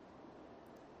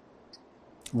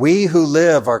 We who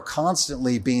live are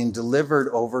constantly being delivered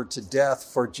over to death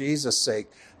for Jesus' sake,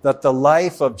 that the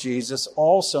life of Jesus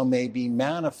also may be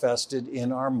manifested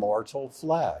in our mortal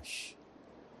flesh.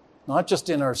 Not just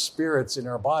in our spirits, in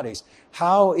our bodies.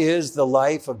 How is the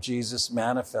life of Jesus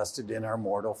manifested in our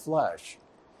mortal flesh?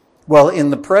 Well, in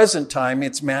the present time,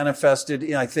 it's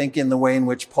manifested, I think, in the way in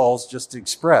which Paul's just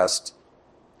expressed.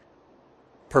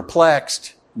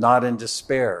 Perplexed, not in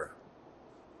despair.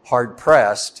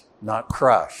 Hard-pressed, not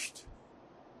crushed.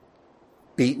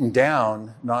 Beaten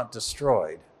down, not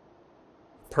destroyed.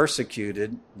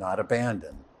 Persecuted, not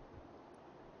abandoned.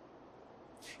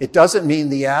 It doesn't mean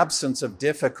the absence of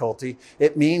difficulty.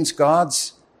 It means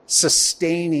God's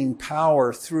sustaining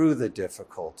power through the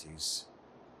difficulties.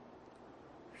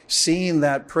 Seeing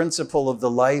that principle of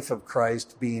the life of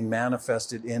Christ being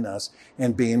manifested in us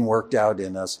and being worked out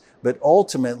in us. But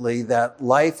ultimately, that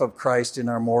life of Christ in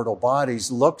our mortal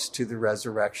bodies looks to the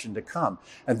resurrection to come.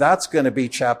 And that's going to be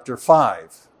chapter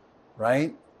 5,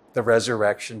 right? The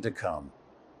resurrection to come.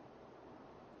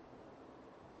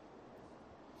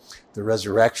 The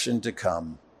resurrection to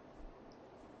come.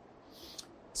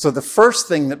 So the first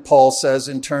thing that Paul says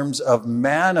in terms of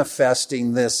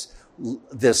manifesting this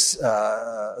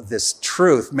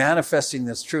truth, manifesting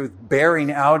this truth,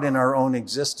 bearing out in our own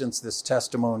existence this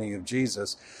testimony of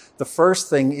Jesus, the first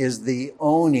thing is the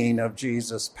owning of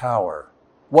Jesus' power.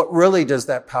 What really does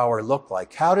that power look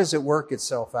like? How does it work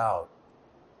itself out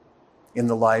in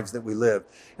the lives that we live?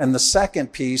 And the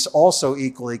second piece, also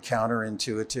equally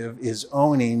counterintuitive, is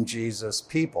owning Jesus'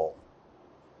 people.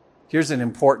 Here's an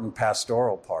important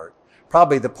pastoral part,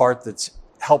 probably the part that's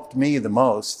helped me the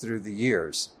most through the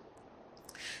years.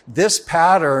 This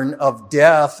pattern of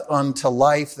death unto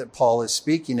life that Paul is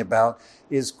speaking about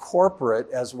is corporate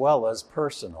as well as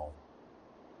personal.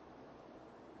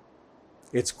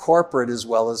 It's corporate as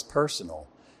well as personal.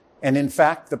 And in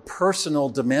fact, the personal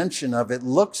dimension of it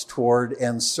looks toward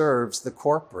and serves the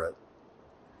corporate.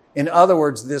 In other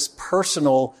words, this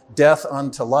personal death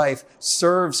unto life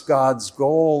serves God's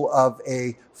goal of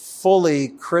a fully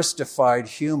Christified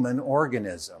human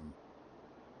organism.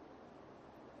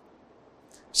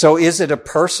 So is it a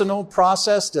personal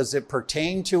process? Does it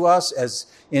pertain to us as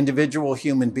individual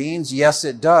human beings? Yes,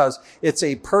 it does. It's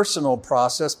a personal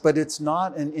process, but it's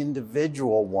not an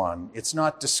individual one. It's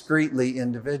not discretely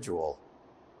individual.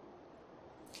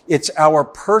 It's our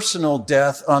personal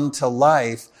death unto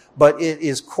life, but it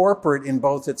is corporate in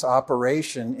both its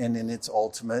operation and in its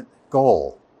ultimate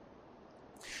goal.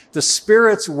 The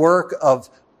Spirit's work of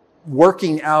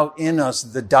working out in us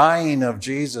the dying of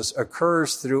Jesus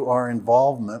occurs through our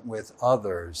involvement with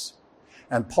others.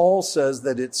 And Paul says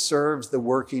that it serves the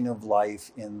working of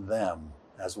life in them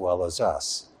as well as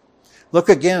us. Look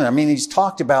again, he's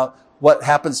talked about what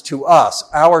happens to us,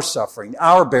 our suffering,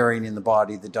 our bearing in the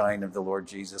body, the dying of the Lord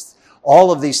Jesus.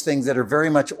 All of these things that are very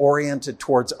much oriented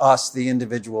towards us, the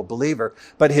individual believer.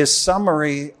 But his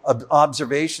summary of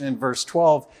observation in verse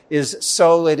 12 is,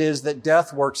 so it is that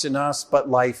death works in us, but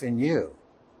life in you.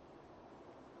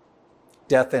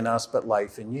 Death in us, but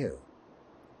life in you.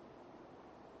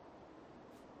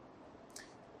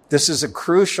 This is a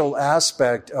crucial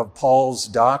aspect of Paul's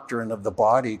doctrine of the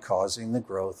body causing the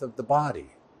growth of the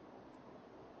body.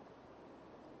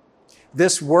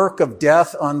 This work of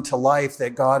death unto life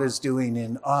that God is doing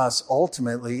in us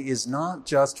ultimately is not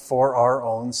just for our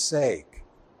own sake.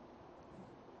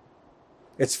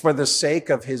 It's for the sake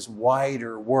of his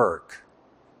wider work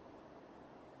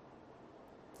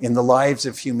in the lives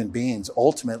of human beings,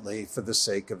 ultimately for the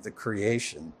sake of the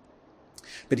creation.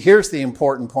 But here's the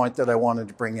important point that I wanted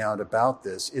to bring out about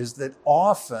this, is that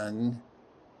often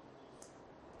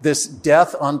this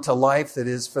death unto life that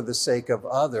is for the sake of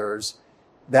others,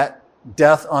 that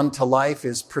death unto life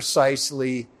is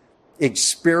precisely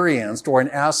experienced, or an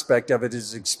aspect of it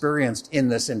is experienced in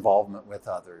this involvement with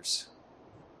others.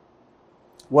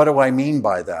 What do I mean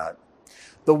by that?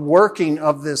 The working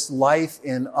of this life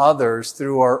in others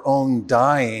through our own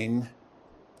dying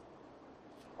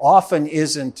often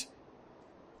isn't,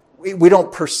 we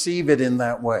don't perceive it in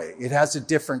that way. It has a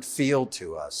different feel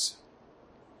to us.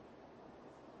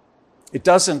 It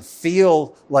doesn't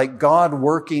feel like God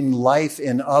working life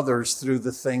in others through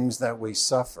the things that we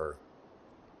suffer.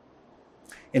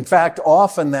 In fact,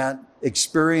 often that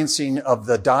experiencing of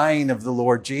the dying of the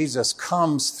Lord Jesus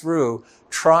comes through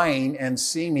trying and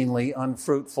seemingly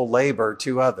unfruitful labor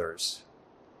to others.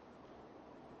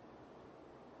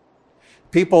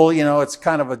 People, it's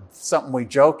kind of something we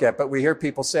joke at, but we hear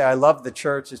people say, I love the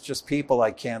church, it's just people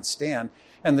I can't stand.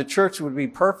 And the church would be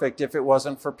perfect if it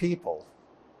wasn't for people.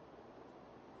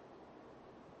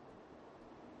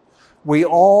 We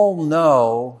all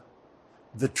know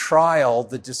the trial,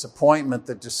 the disappointment,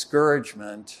 the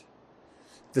discouragement,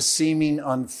 the seeming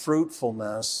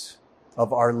unfruitfulness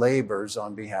of our labors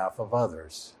on behalf of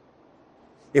others.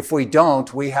 If we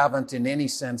don't, we haven't in any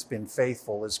sense been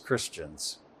faithful as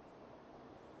Christians.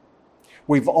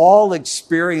 We've all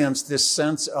experienced this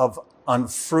sense of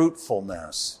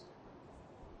unfruitfulness,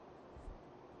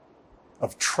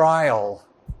 of trial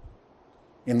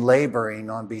in laboring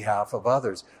on behalf of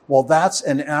others. Well, that's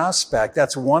an aspect,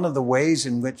 that's one of the ways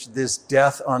in which this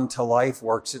death unto life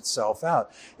works itself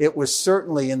out. It was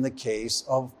certainly in the case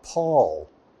of Paul.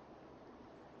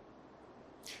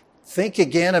 Think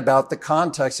again about the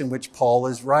context in which Paul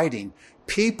is writing.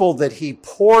 People that he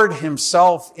poured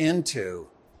himself into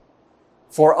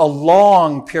for a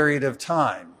long period of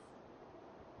time.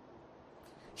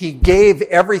 He gave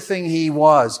everything he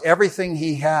was, everything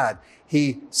he had.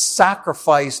 He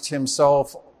sacrificed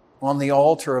himself on the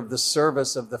altar of the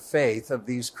service of the faith of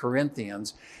these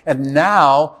Corinthians. And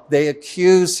now they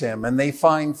accuse him and they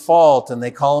find fault and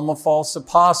they call him a false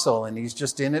apostle and he's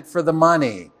just in it for the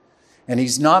money. And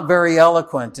he's not very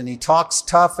eloquent and he talks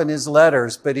tough in his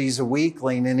letters, but he's a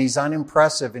weakling and he's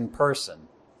unimpressive in person.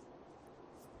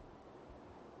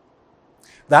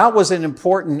 That was an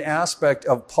important aspect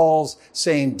of Paul's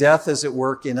saying, death is at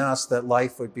work in us, that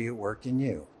life would be at work in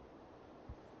you.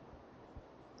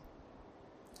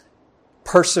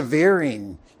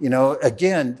 Persevering,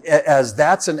 again, as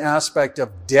that's an aspect of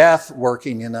death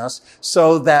working in us,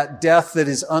 so that death that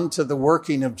is unto the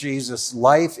working of Jesus'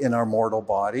 life in our mortal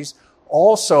bodies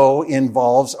also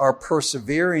involves our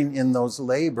persevering in those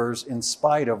labors in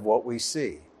spite of what we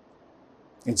see,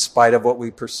 in spite of what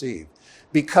we perceive.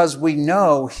 Because we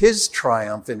know his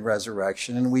triumph in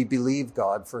resurrection and we believe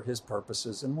God for his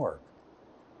purposes and work.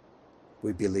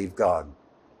 We believe God.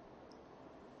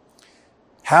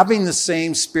 Having the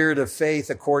same spirit of faith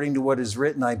according to what is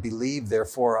written, I believe,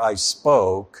 therefore I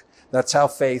spoke. That's how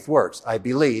faith works. I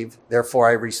believe, therefore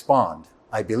I respond.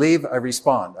 I believe, I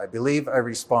respond. I believe, I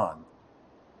respond.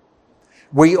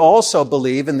 We also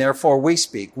believe and therefore we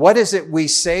speak. What is it we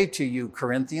say to you,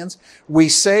 Corinthians? We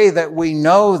say that we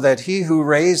know that he who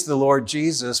raised the Lord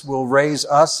Jesus will raise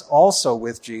us also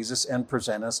with Jesus and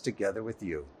present us together with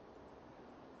you.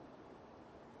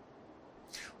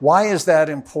 Why is that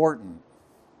important?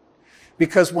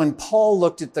 Because when Paul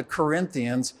looked at the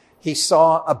Corinthians, he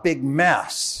saw a big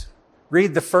mess.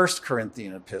 Read the 1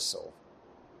 Corinthian epistle.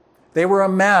 They were a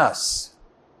mess.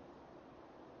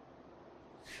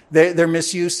 Their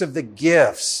misuse of the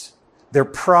gifts, their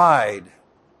pride,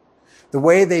 the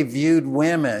way they viewed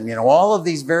women, all of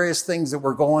these various things that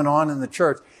were going on in the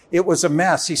church, it was a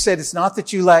mess. He said, it's not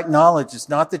that you lack knowledge, it's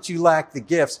not that you lack the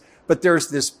gifts, but there's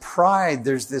this pride,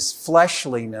 there's this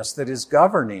fleshliness that is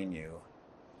governing you.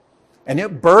 And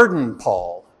it burdened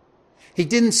Paul. He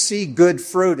didn't see good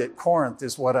fruit at Corinth,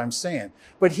 is what I'm saying.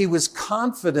 But he was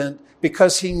confident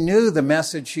because he knew the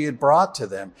message he had brought to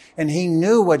them. And he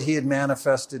knew what he had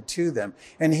manifested to them.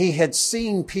 And he had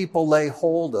seen people lay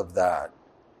hold of that.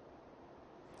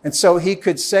 And so he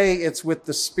could say, it's with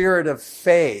the spirit of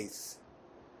faith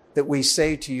that we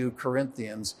say to you,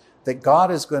 Corinthians, that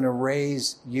God is going to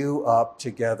raise you up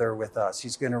together with us.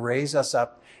 He's going to raise us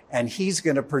up. And he's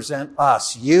going to present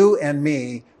us, you and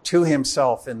me, to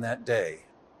himself in that day.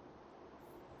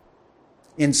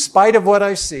 In spite of what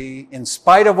I see, in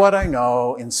spite of what I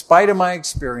know, in spite of my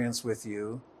experience with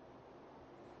you,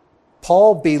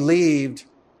 Paul believed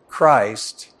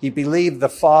Christ. He believed the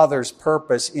Father's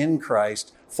purpose in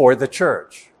Christ for the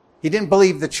church. He didn't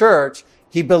believe the church.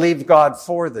 He believed God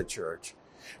for the church.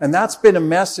 And that's been a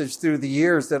message through the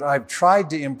years that I've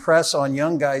tried to impress on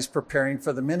young guys preparing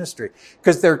for the ministry,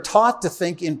 because they're taught to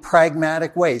think in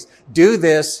pragmatic ways. Do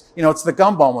this, it's the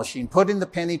gumball machine. Put in the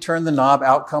penny, turn the knob,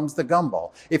 out comes the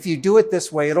gumball. If you do it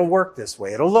this way, it'll work this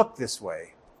way. It'll look this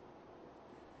way.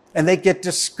 And they get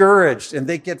discouraged and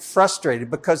they get frustrated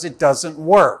because it doesn't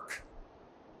work.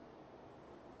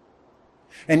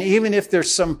 And even if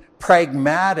there's some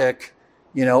pragmatic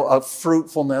of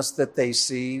fruitfulness that they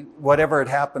see, whatever it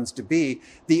happens to be,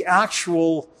 the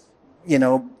actual,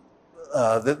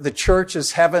 the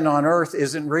church's heaven on earth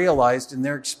isn't realized in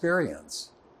their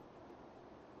experience.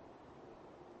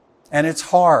 And it's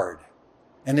hard,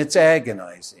 and it's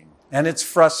agonizing, and it's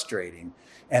frustrating,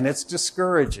 and it's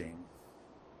discouraging.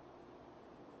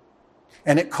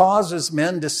 And it causes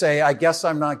men to say, I guess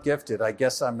I'm not gifted, I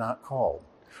guess I'm not called.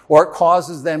 Or it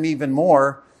causes them even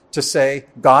more to say,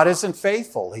 God isn't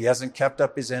faithful. He hasn't kept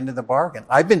up his end of the bargain.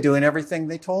 I've been doing everything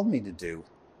they told me to do.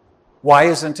 Why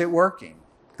isn't it working?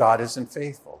 God isn't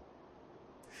faithful.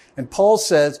 And Paul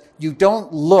says, you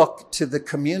don't look to the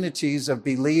communities of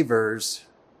believers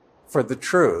for the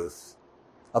truth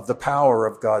of the power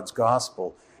of God's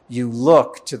gospel. You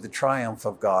look to the triumph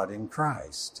of God in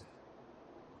Christ.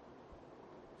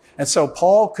 And so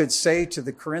Paul could say to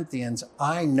the Corinthians,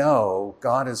 I know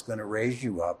God is going to raise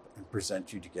you up and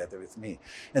present you together with me.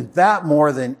 And that,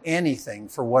 more than anything,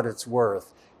 for what it's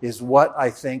worth, is what I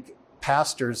think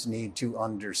pastors need to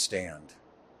understand.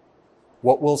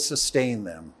 What will sustain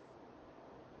them?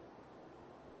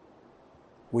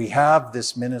 We have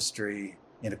this ministry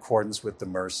in accordance with the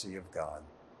mercy of God,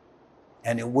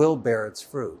 and it will bear its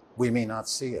fruit. We may not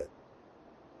see it.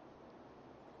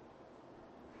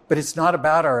 But it's not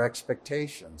about our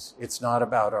expectations. It's not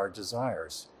about our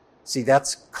desires. See,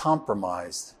 that's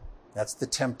compromise. That's the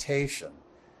temptation.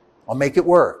 I'll make it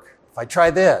work. If I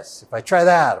try this, if I try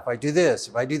that, if I do this,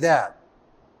 if I do that.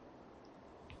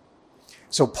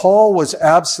 So Paul was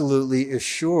absolutely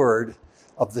assured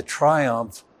of the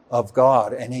triumph of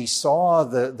God, and he saw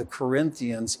the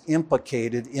Corinthians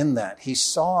implicated in that. He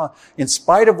saw, in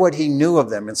spite of what he knew of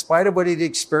them, in spite of what he'd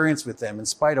experienced with them, in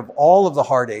spite of all of the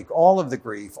heartache, all of the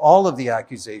grief, all of the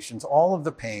accusations, all of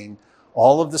the pain,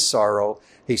 all of the sorrow,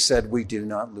 he said, we do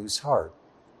not lose heart.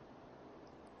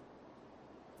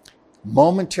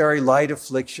 Momentary light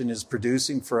affliction is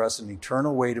producing for us an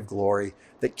eternal weight of glory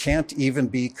that can't even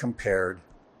be compared.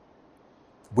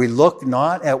 We look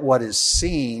not at what is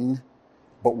seen,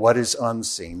 but what is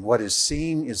unseen. What is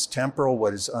seen is temporal.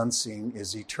 What is unseen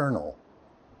is eternal.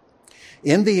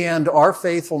 In the end, our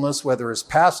faithfulness, whether as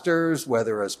pastors,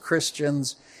 whether as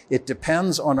Christians, it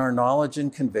depends on our knowledge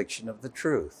and conviction of the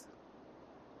truth.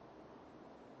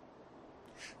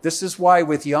 This is why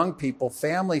with young people,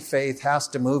 family faith has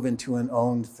to move into an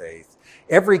owned faith.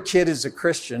 Every kid is a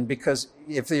Christian because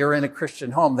if they are in a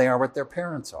Christian home, they are what their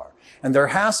parents are. And there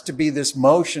has to be this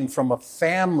motion from a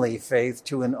family faith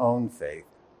to an owned faith.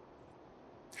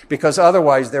 Because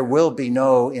otherwise there will be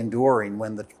no enduring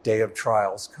when the day of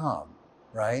trials come,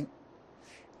 right?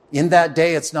 In that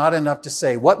day, it's not enough to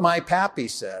say what my pappy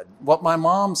said, what my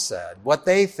mom said, what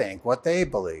they think, what they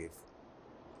believe,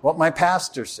 what my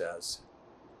pastor says.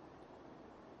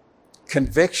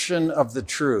 Conviction of the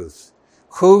truth,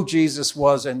 who Jesus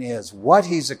was and is, what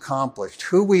he's accomplished,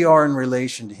 who we are in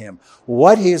relation to him,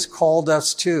 what he has called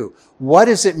us to. What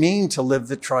does it mean to live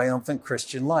the triumphant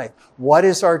Christian life? What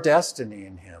is our destiny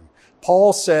in him?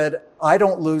 Paul said, I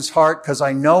don't lose heart because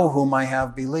I know whom I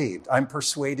have believed. I'm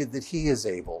persuaded that he is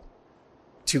able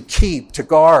to keep, to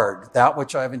guard that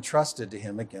which I've entrusted to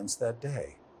him against that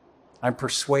day. I'm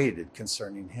persuaded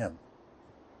concerning him.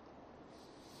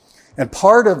 And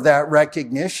part of that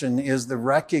recognition is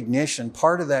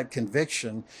part of that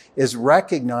conviction is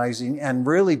recognizing and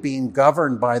really being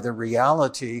governed by the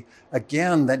reality,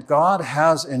 again, that God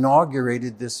has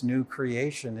inaugurated this new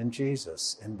creation in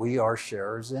Jesus, and we are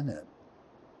sharers in it.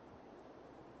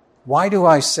 Why do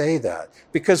I say that?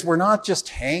 Because we're not just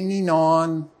hanging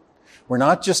on, we're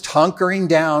not just hunkering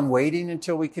down, waiting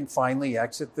until we can finally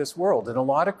exit this world. And a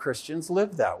lot of Christians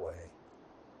live that way.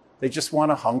 They just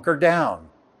want to hunker down.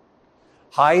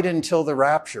 Hide until the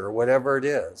rapture, or whatever it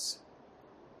is.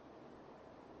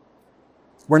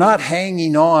 We're not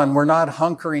hanging on. We're not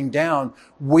hunkering down.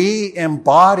 We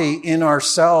embody in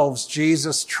ourselves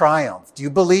Jesus' triumph. Do you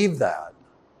believe that?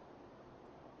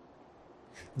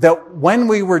 That when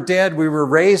we were dead, we were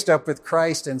raised up with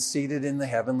Christ and seated in the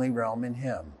heavenly realm in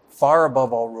him, far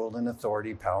above all rule and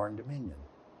authority, power and dominion.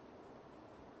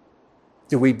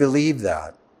 Do we believe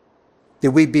that?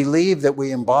 Do we believe that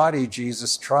we embody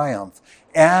Jesus' triumph?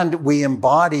 And we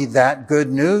embody that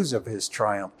good news of his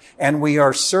triumph. And we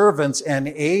are servants and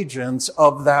agents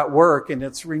of that work and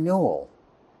its renewal.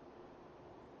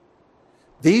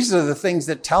 These are the things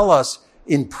that tell us,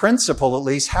 in principle at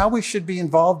least, how we should be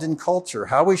involved in culture,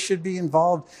 how we should be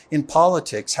involved in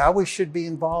politics, how we should be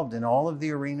involved in all of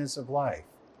the arenas of life.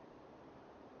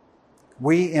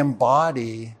 We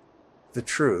embody the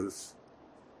truth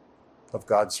of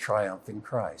God's triumph in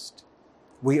Christ.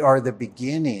 We are the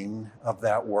beginning of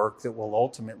that work that will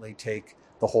ultimately take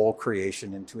the whole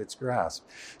creation into its grasp.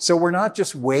 So we're not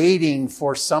just waiting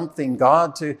for something,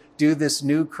 God to do this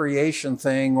new creation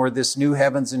thing or this new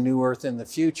heavens and new earth in the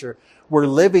future. We're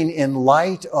living in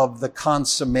light of the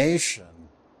consummation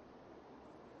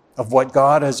of what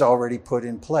God has already put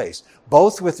in place,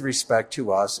 both with respect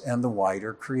to us and the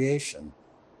wider creation.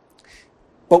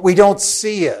 But we don't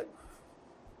see it,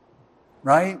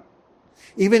 right?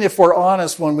 Even if we're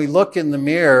honest, when we look in the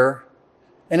mirror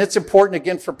And it's important,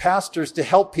 again, for pastors to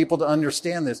help people to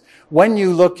understand this. When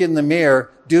you look in the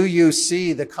mirror, do you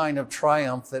see the kind of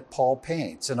triumph that Paul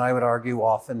paints? And I would argue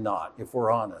often not, if we're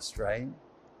honest, right?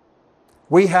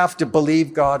 We have to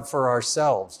believe God for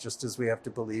ourselves, just as we have to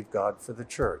believe God for the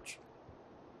church.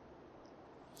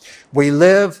 We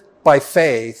live by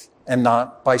faith and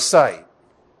not by sight.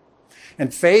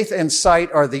 And faith and sight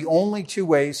are the only two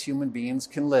ways human beings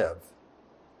can live.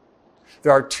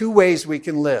 There are two ways we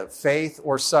can live, faith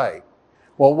or sight.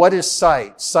 Well, what is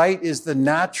sight? Sight is the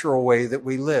natural way that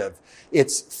we live.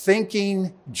 It's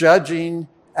thinking, judging,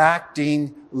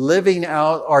 acting, living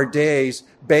out our days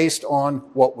based on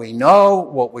what we know,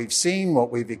 what we've seen,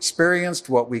 what we've experienced,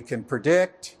 what we can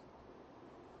predict,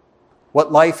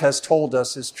 what life has told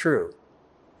us is true.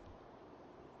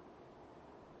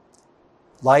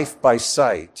 Life by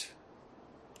sight.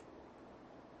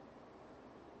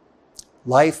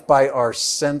 Life by our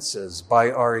senses, by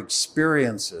our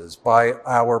experiences, by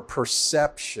our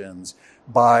perceptions,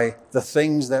 by the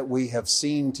things that we have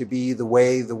seen to be the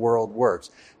way the world works.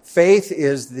 Faith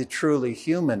is the truly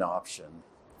human option.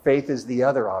 Faith is the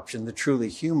other option, the truly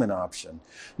human option.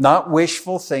 Not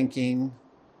wishful thinking.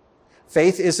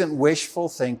 Faith isn't wishful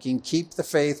thinking. Keep the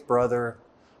faith, brother.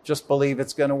 Just believe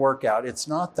it's going to work out. It's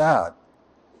not that.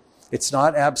 It's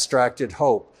not abstracted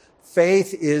hope.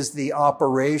 Faith is the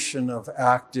operation of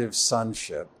active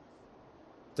sonship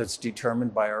that's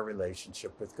determined by our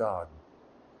relationship with God.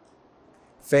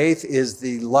 Faith is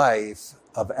the life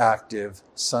of active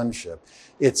sonship.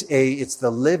 It's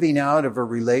the living out of a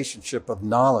relationship of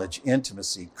knowledge,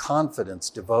 intimacy, confidence,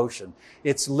 devotion.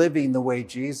 It's living the way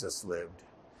Jesus lived.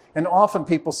 And often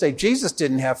people say, Jesus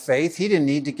didn't have faith. He didn't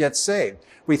need to get saved.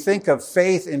 We think of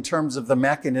faith in terms of the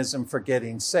mechanism for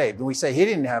getting saved. And we say he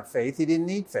didn't have faith. He didn't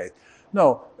need faith.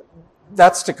 No,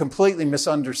 that's to completely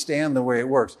misunderstand the way it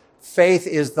works. Faith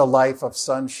is the life of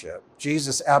sonship.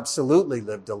 Jesus absolutely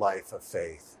lived a life of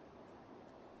faith.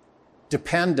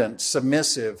 Dependent,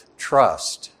 submissive,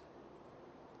 trust.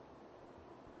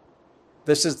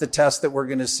 This is the test that we're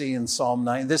going to see in Psalm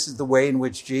 9. This is the way in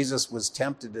which Jesus was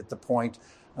tempted at the point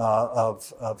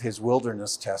of his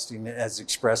wilderness testing, as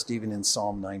expressed even in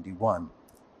Psalm 91.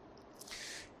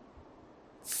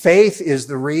 Faith is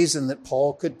the reason that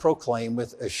Paul could proclaim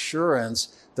with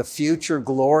assurance the future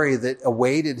glory that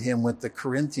awaited him with the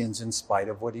Corinthians in spite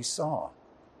of what he saw.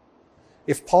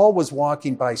 If Paul was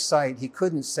walking by sight, he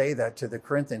couldn't say that to the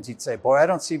Corinthians. He'd say, boy, I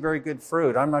don't see very good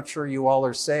fruit. I'm not sure you all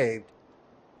are saved.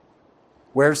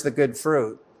 Where's the good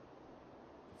fruit?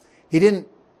 He didn't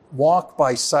walk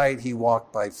by sight, he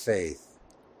walked by faith.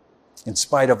 In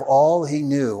spite of all he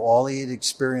knew, all he had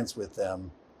experienced with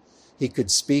them, he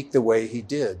could speak the way he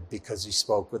did because he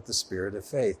spoke with the spirit of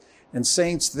faith. And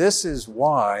saints, this is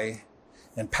why,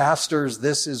 and pastors,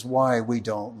 this is why we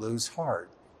don't lose heart.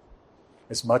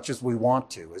 As much as we want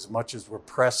to, as much as we're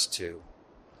pressed to.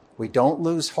 We don't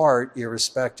lose heart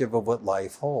irrespective of what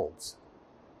life holds.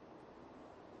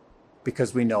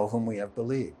 Because we know whom we have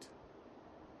believed.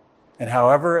 And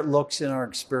however it looks in our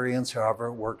experience, however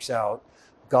it works out,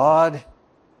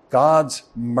 God's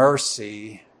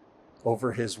mercy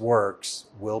over his works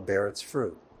will bear its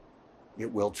fruit.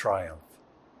 It will triumph.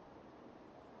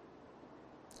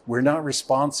 We're not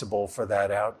responsible for that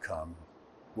outcome.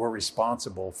 We're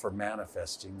responsible for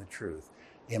manifesting the truth,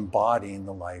 embodying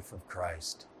the life of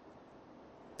Christ.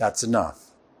 That's enough.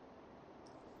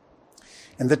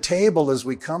 And the table, as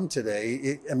we come today,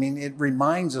 it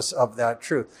reminds us of that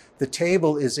truth. The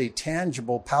table is a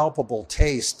tangible, palpable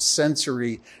taste,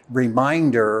 sensory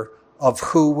reminder of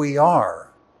who we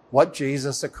are, what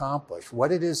Jesus accomplished,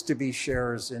 what it is to be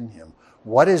sharers in him.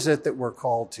 What is it that we're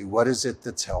called to? What is it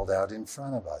that's held out in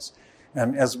front of us?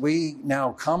 And as we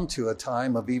now come to a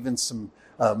time of even some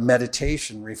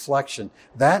meditation, reflection,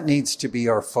 that needs to be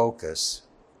our focus.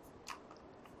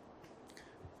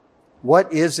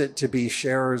 What is it to be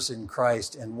sharers in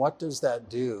Christ, and what does that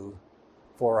do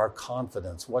for our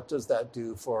confidence? What does that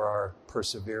do for our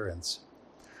perseverance?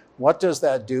 What does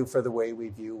that do for the way we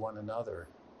view one another?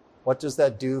 What does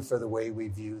that do for the way we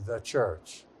view the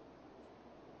church?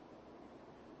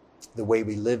 The way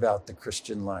we live out the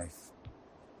Christian life?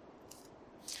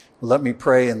 Let me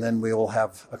pray, and then we will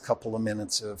have a couple of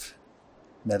minutes of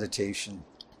meditation.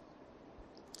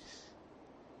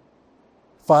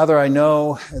 Father, I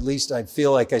know, at least I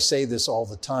feel like I say this all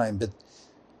the time, but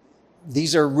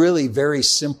these are really very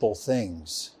simple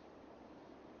things.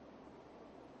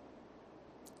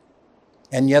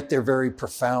 And yet they're very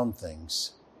profound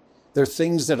things. They're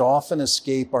things that often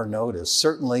escape our notice,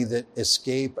 certainly that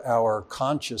escape our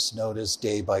conscious notice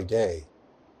day by day.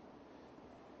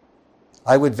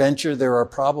 I would venture there are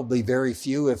probably very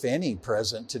few, if any,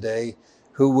 present today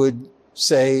who would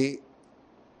say,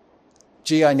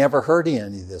 gee, I never heard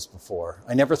any of this before.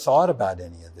 I never thought about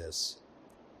any of this.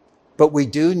 But we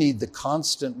do need the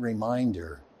constant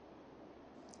reminder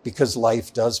because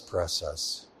life does press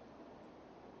us.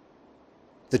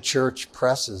 The church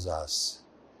presses us.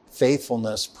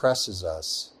 Faithfulness presses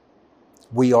us.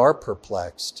 We are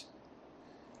perplexed.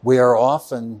 We are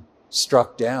often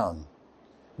struck down.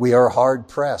 We are hard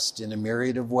pressed in a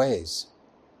myriad of ways.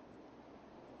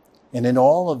 And in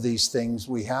all of these things,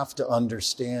 we have to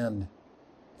understand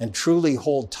and truly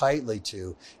hold tightly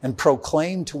to and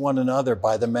proclaim to one another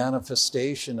by the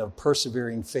manifestation of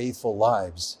persevering, faithful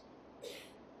lives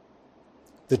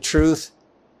the truth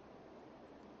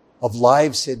of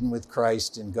lives hidden with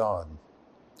Christ in God.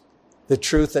 The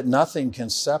truth that nothing can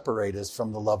separate us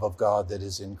from the love of God that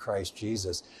is in Christ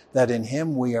Jesus, that in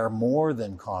him we are more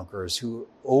than conquerors who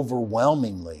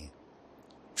overwhelmingly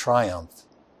triumph.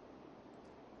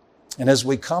 And as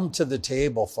we come to the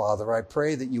table, Father, I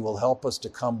pray that you will help us to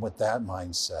come with that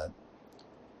mindset.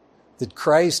 That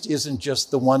Christ isn't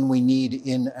just the one we need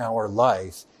in our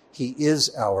life, he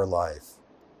is our life.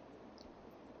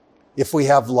 If we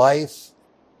have life,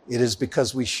 it is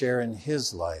because we share in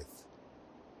his life.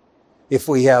 If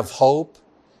we have hope,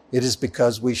 it is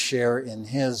because we share in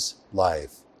his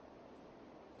life.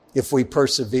 If we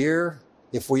persevere,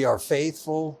 if we are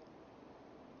faithful,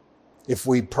 if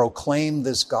we proclaim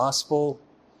this gospel,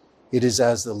 it is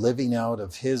as the living out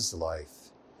of his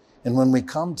life. And when we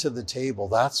come to the table,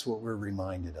 that's what we're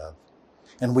reminded of.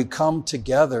 And we come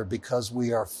together because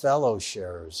we are fellow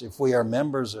sharers. If we are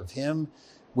members of him,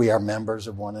 we are members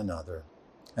of one another.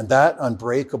 And that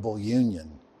unbreakable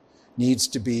union needs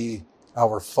to be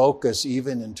our focus,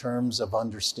 even in terms of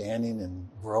understanding and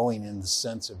growing in the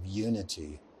sense of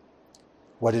unity,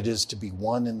 what it is to be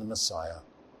one in the Messiah.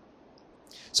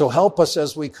 So help us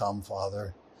as we come,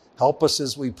 Father. Help us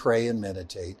as we pray and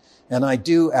meditate. And I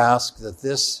do ask that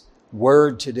this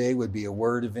word today would be a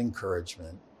word of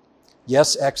encouragement.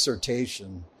 Yes,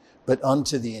 exhortation, but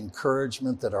unto the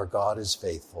encouragement that our God is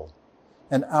faithful.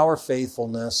 And our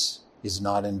faithfulness is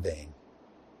not in vain.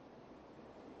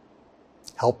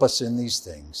 Help us in these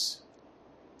things.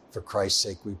 For Christ's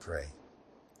sake we pray.